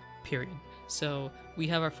this period. So we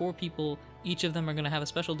have our 4 people. Each of them are going to have a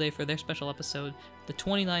special day for their special episode, the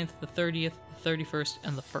 29th, the 30th, the 31st,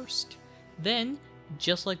 and the 1st. Then,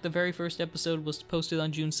 just like the very first episode was posted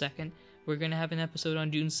on June 2nd, we're going to have an episode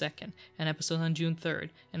on June 2nd, an episode on June 3rd,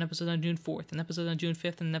 an episode on June 4th, an episode on June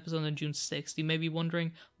 5th, and an episode on June 6th. You may be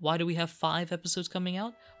wondering, why do we have 5 episodes coming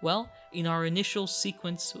out? Well, in our initial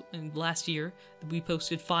sequence last year, we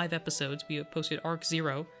posted 5 episodes. We posted Arc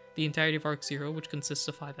 0, the entirety of Arc 0, which consists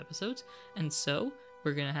of 5 episodes, and so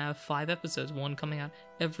we're going to have 5 episodes, one coming out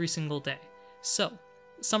every single day. So,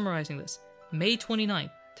 summarizing this, May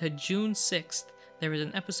 29th to June 6th, there is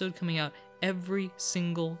an episode coming out every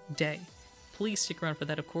single day. Please stick around for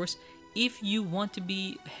that, of course. If you want to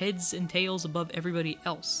be heads and tails above everybody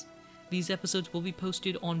else, these episodes will be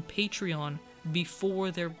posted on Patreon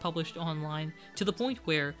before they're published online, to the point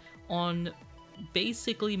where on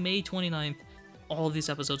basically May 29th, all of these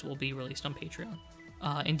episodes will be released on Patreon.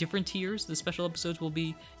 In different tiers, the special episodes will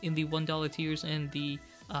be in the $1 tiers, and the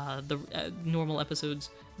normal episodes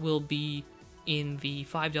will be in the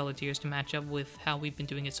 $5 tiers to match up with how we've been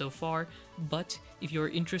doing it so far. But if you're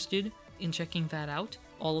interested in checking that out,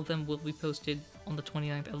 all of them will be posted on the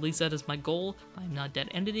 29th. At least that is my goal. I'm not dead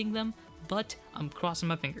editing them, but I'm crossing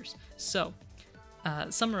my fingers. So,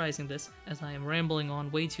 summarizing this, as I am rambling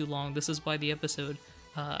on way too long, this is why the episode,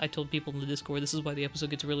 I told people in the Discord, this is why the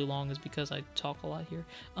episode gets really long, is because I talk a lot here.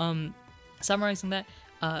 Summarizing that,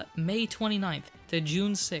 May 29th to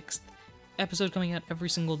June 6th, episode coming out every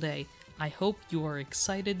single day. I hope you are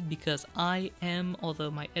excited, because I am,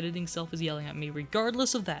 although my editing self is yelling at me.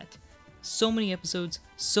 Regardless of that, so many episodes,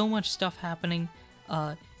 so much stuff happening,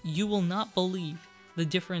 you will not believe the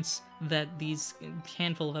difference that these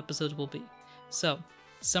handful of episodes will be. So,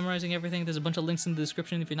 summarizing everything, there's a bunch of links in the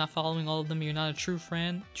description. If you're not following all of them, you're not a true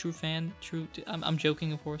fan. I'm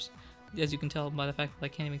joking, of course, as you can tell by the fact that I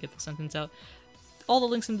can't even get the sentence out. All the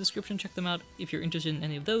links in the description, check them out if you're interested in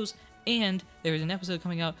any of those. And there is an episode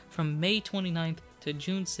coming out from May 29th to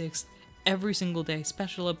June 6th, every single day.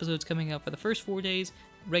 Special episodes coming out for the first 4 days,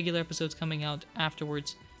 regular episodes coming out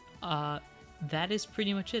afterwards. That is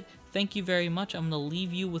pretty much it. Thank you very much. I'm going to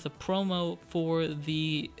leave you with a promo for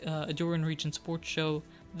the Aduran Region Sports Show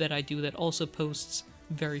that I do that also posts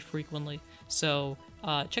very frequently. So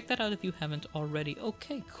check that out if you haven't already.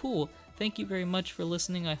 Okay, cool. Thank you very much for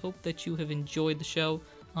listening. I hope that you have enjoyed the show.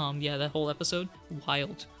 Yeah, that whole episode,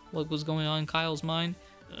 wild. What was going on in Kyle's mind?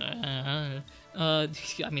 I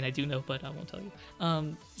mean, I do know, but I won't tell you.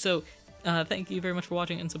 Thank you very much for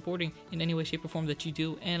watching and supporting in any way, shape, or form that you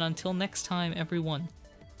do. And until next time, everyone,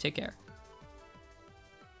 take care.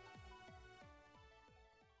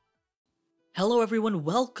 Hello, everyone.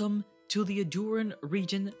 Welcome to the Aduran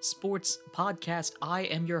Region Sports Podcast. I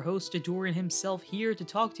am your host, Aduran himself, here to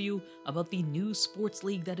talk to you about the new sports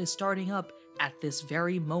league that is starting up at this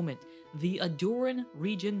very moment. The Aduran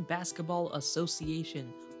Region Basketball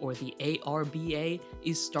Association, or the ARBA,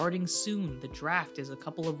 is starting soon. The draft is a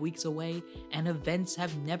couple of weeks away, and events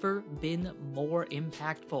have never been more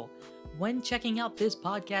impactful. When checking out this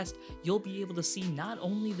podcast, you'll be able to see not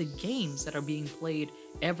only the games that are being played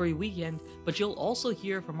every weekend, but you'll also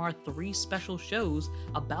hear from our 3 special shows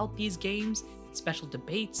about these games, special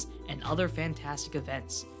debates, and other fantastic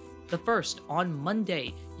events. The first, on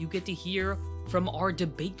Monday, you get to hear from our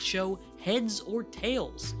debate show, Heads or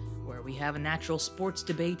Tails, where we have a natural sports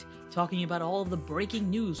debate talking about all of the breaking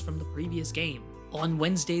news from the previous game. On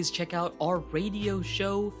Wednesdays, check out our radio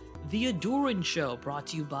show, The Aduran Show, brought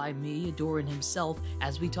to you by me, Aduran himself,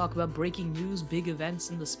 as we talk about breaking news, big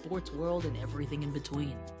events in the sports world, and everything in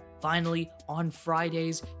between. Finally, on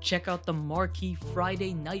Fridays, check out the marquee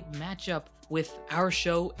Friday night matchup with our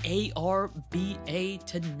show, ARBA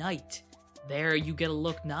Tonight. There you get a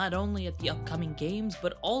look not only at the upcoming games,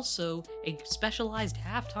 but also a specialized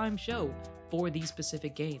halftime show for these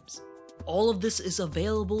specific games. All of this is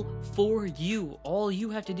available for you. All you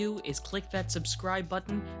have to do is click that subscribe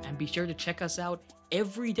button and be sure to check us out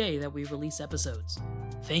every day that we release episodes.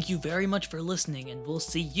 Thank you very much for listening, and we'll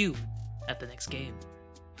see you at the next game.